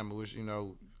damn, I wish, you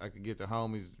know, I could get the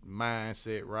homies'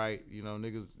 mindset right. You know,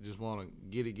 niggas just want to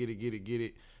get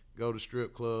it, go to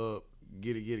strip club,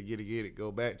 get it,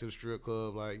 go back to the strip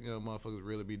club. Like, you know, motherfuckers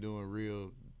really be doing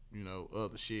real, you know,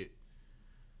 other shit.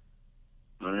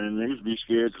 Man, niggas be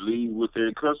scared to leave what they're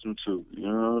accustomed to. You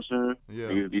know what I'm saying? Yeah.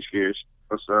 Niggas be scared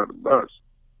outside the box.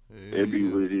 Yeah. That be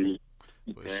what it is.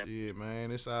 But shit,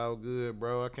 man, it's all good,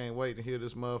 bro. I can't wait to hear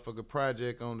this motherfucker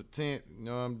project on the 10th. You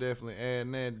know, I'm definitely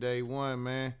adding that day one,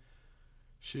 man.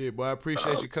 Shit, boy, I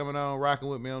appreciate you coming on, rocking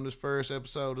with me on this first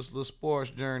episode of this little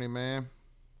sports journey, man.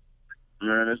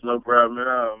 Man, it's no problem at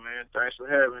all, man. Thanks for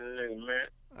having me, nigga, man.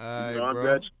 All right, you know,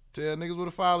 bro. Tell niggas where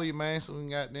to follow you, man, so we can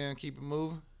goddamn keep it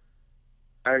moving.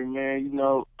 Hey, man, you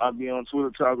know, I'll be on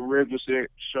Twitter talking regular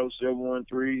show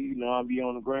 713. You know, I'll be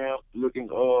on the ground looking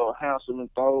handsome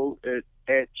and thorough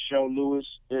at Show Lewis,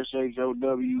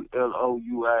 SHOWLOUIS.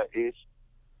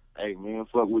 Hey, man,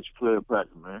 fuck with your player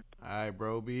practice, man. All right,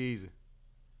 bro, be easy.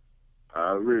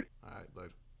 Alright. All right,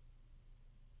 later.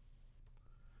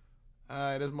 All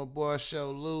right, that's my boy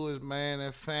Show Lewis, man,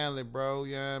 that family, bro,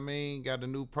 you know what I mean? Got a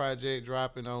new project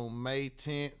dropping on May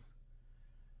 10th.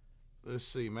 Let's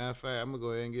see, matter of fact, I'm going to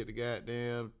go ahead and get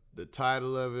the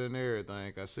title of it and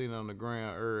everything. I seen it on the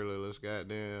ground earlier. Let's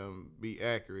goddamn be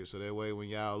accurate so that way when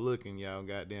y'all looking, y'all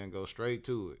goddamn go straight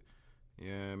to it.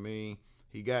 You know what I mean?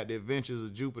 He got the Adventures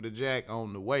of Jupiter Jack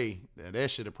on the way. Now, that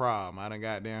shit a problem. I done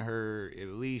goddamn heard at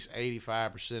least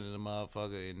 85% of the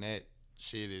motherfucker, and that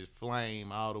shit is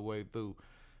flame all the way through.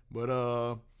 But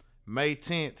May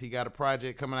 10th, he got a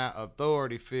project coming out,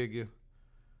 Authority Figure.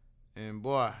 And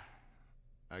boy,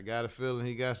 I got a feeling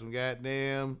he got some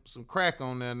crack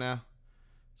on there now.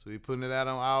 So he putting it out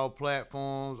on all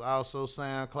platforms, also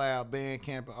SoundCloud,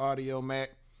 Bandcamp, and Audiomack.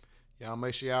 Y'all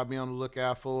make sure y'all be on the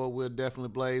lookout for it. We'll definitely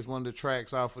blaze one of the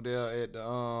tracks off of there at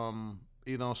the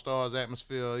either on Stars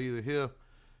Atmosphere or either here.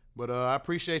 But I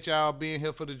appreciate y'all being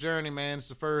here for the journey, man. It's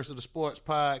the first of the sports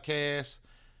podcast.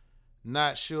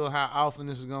 Not sure how often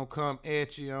this is going to come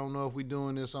at you. I don't know if we're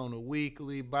doing this on a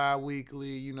weekly, bi-weekly.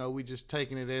 You know, we just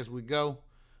taking it as we go.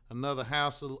 Another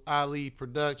House of Ali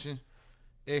production.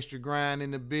 Extra grind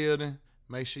in the building.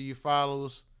 Make sure you follow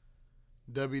us.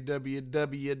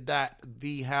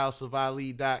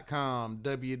 www.thehouseofali.com.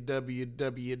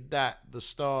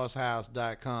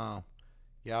 www.thestarshouse.com.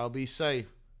 Y'all be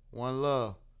safe. One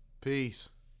love. Peace.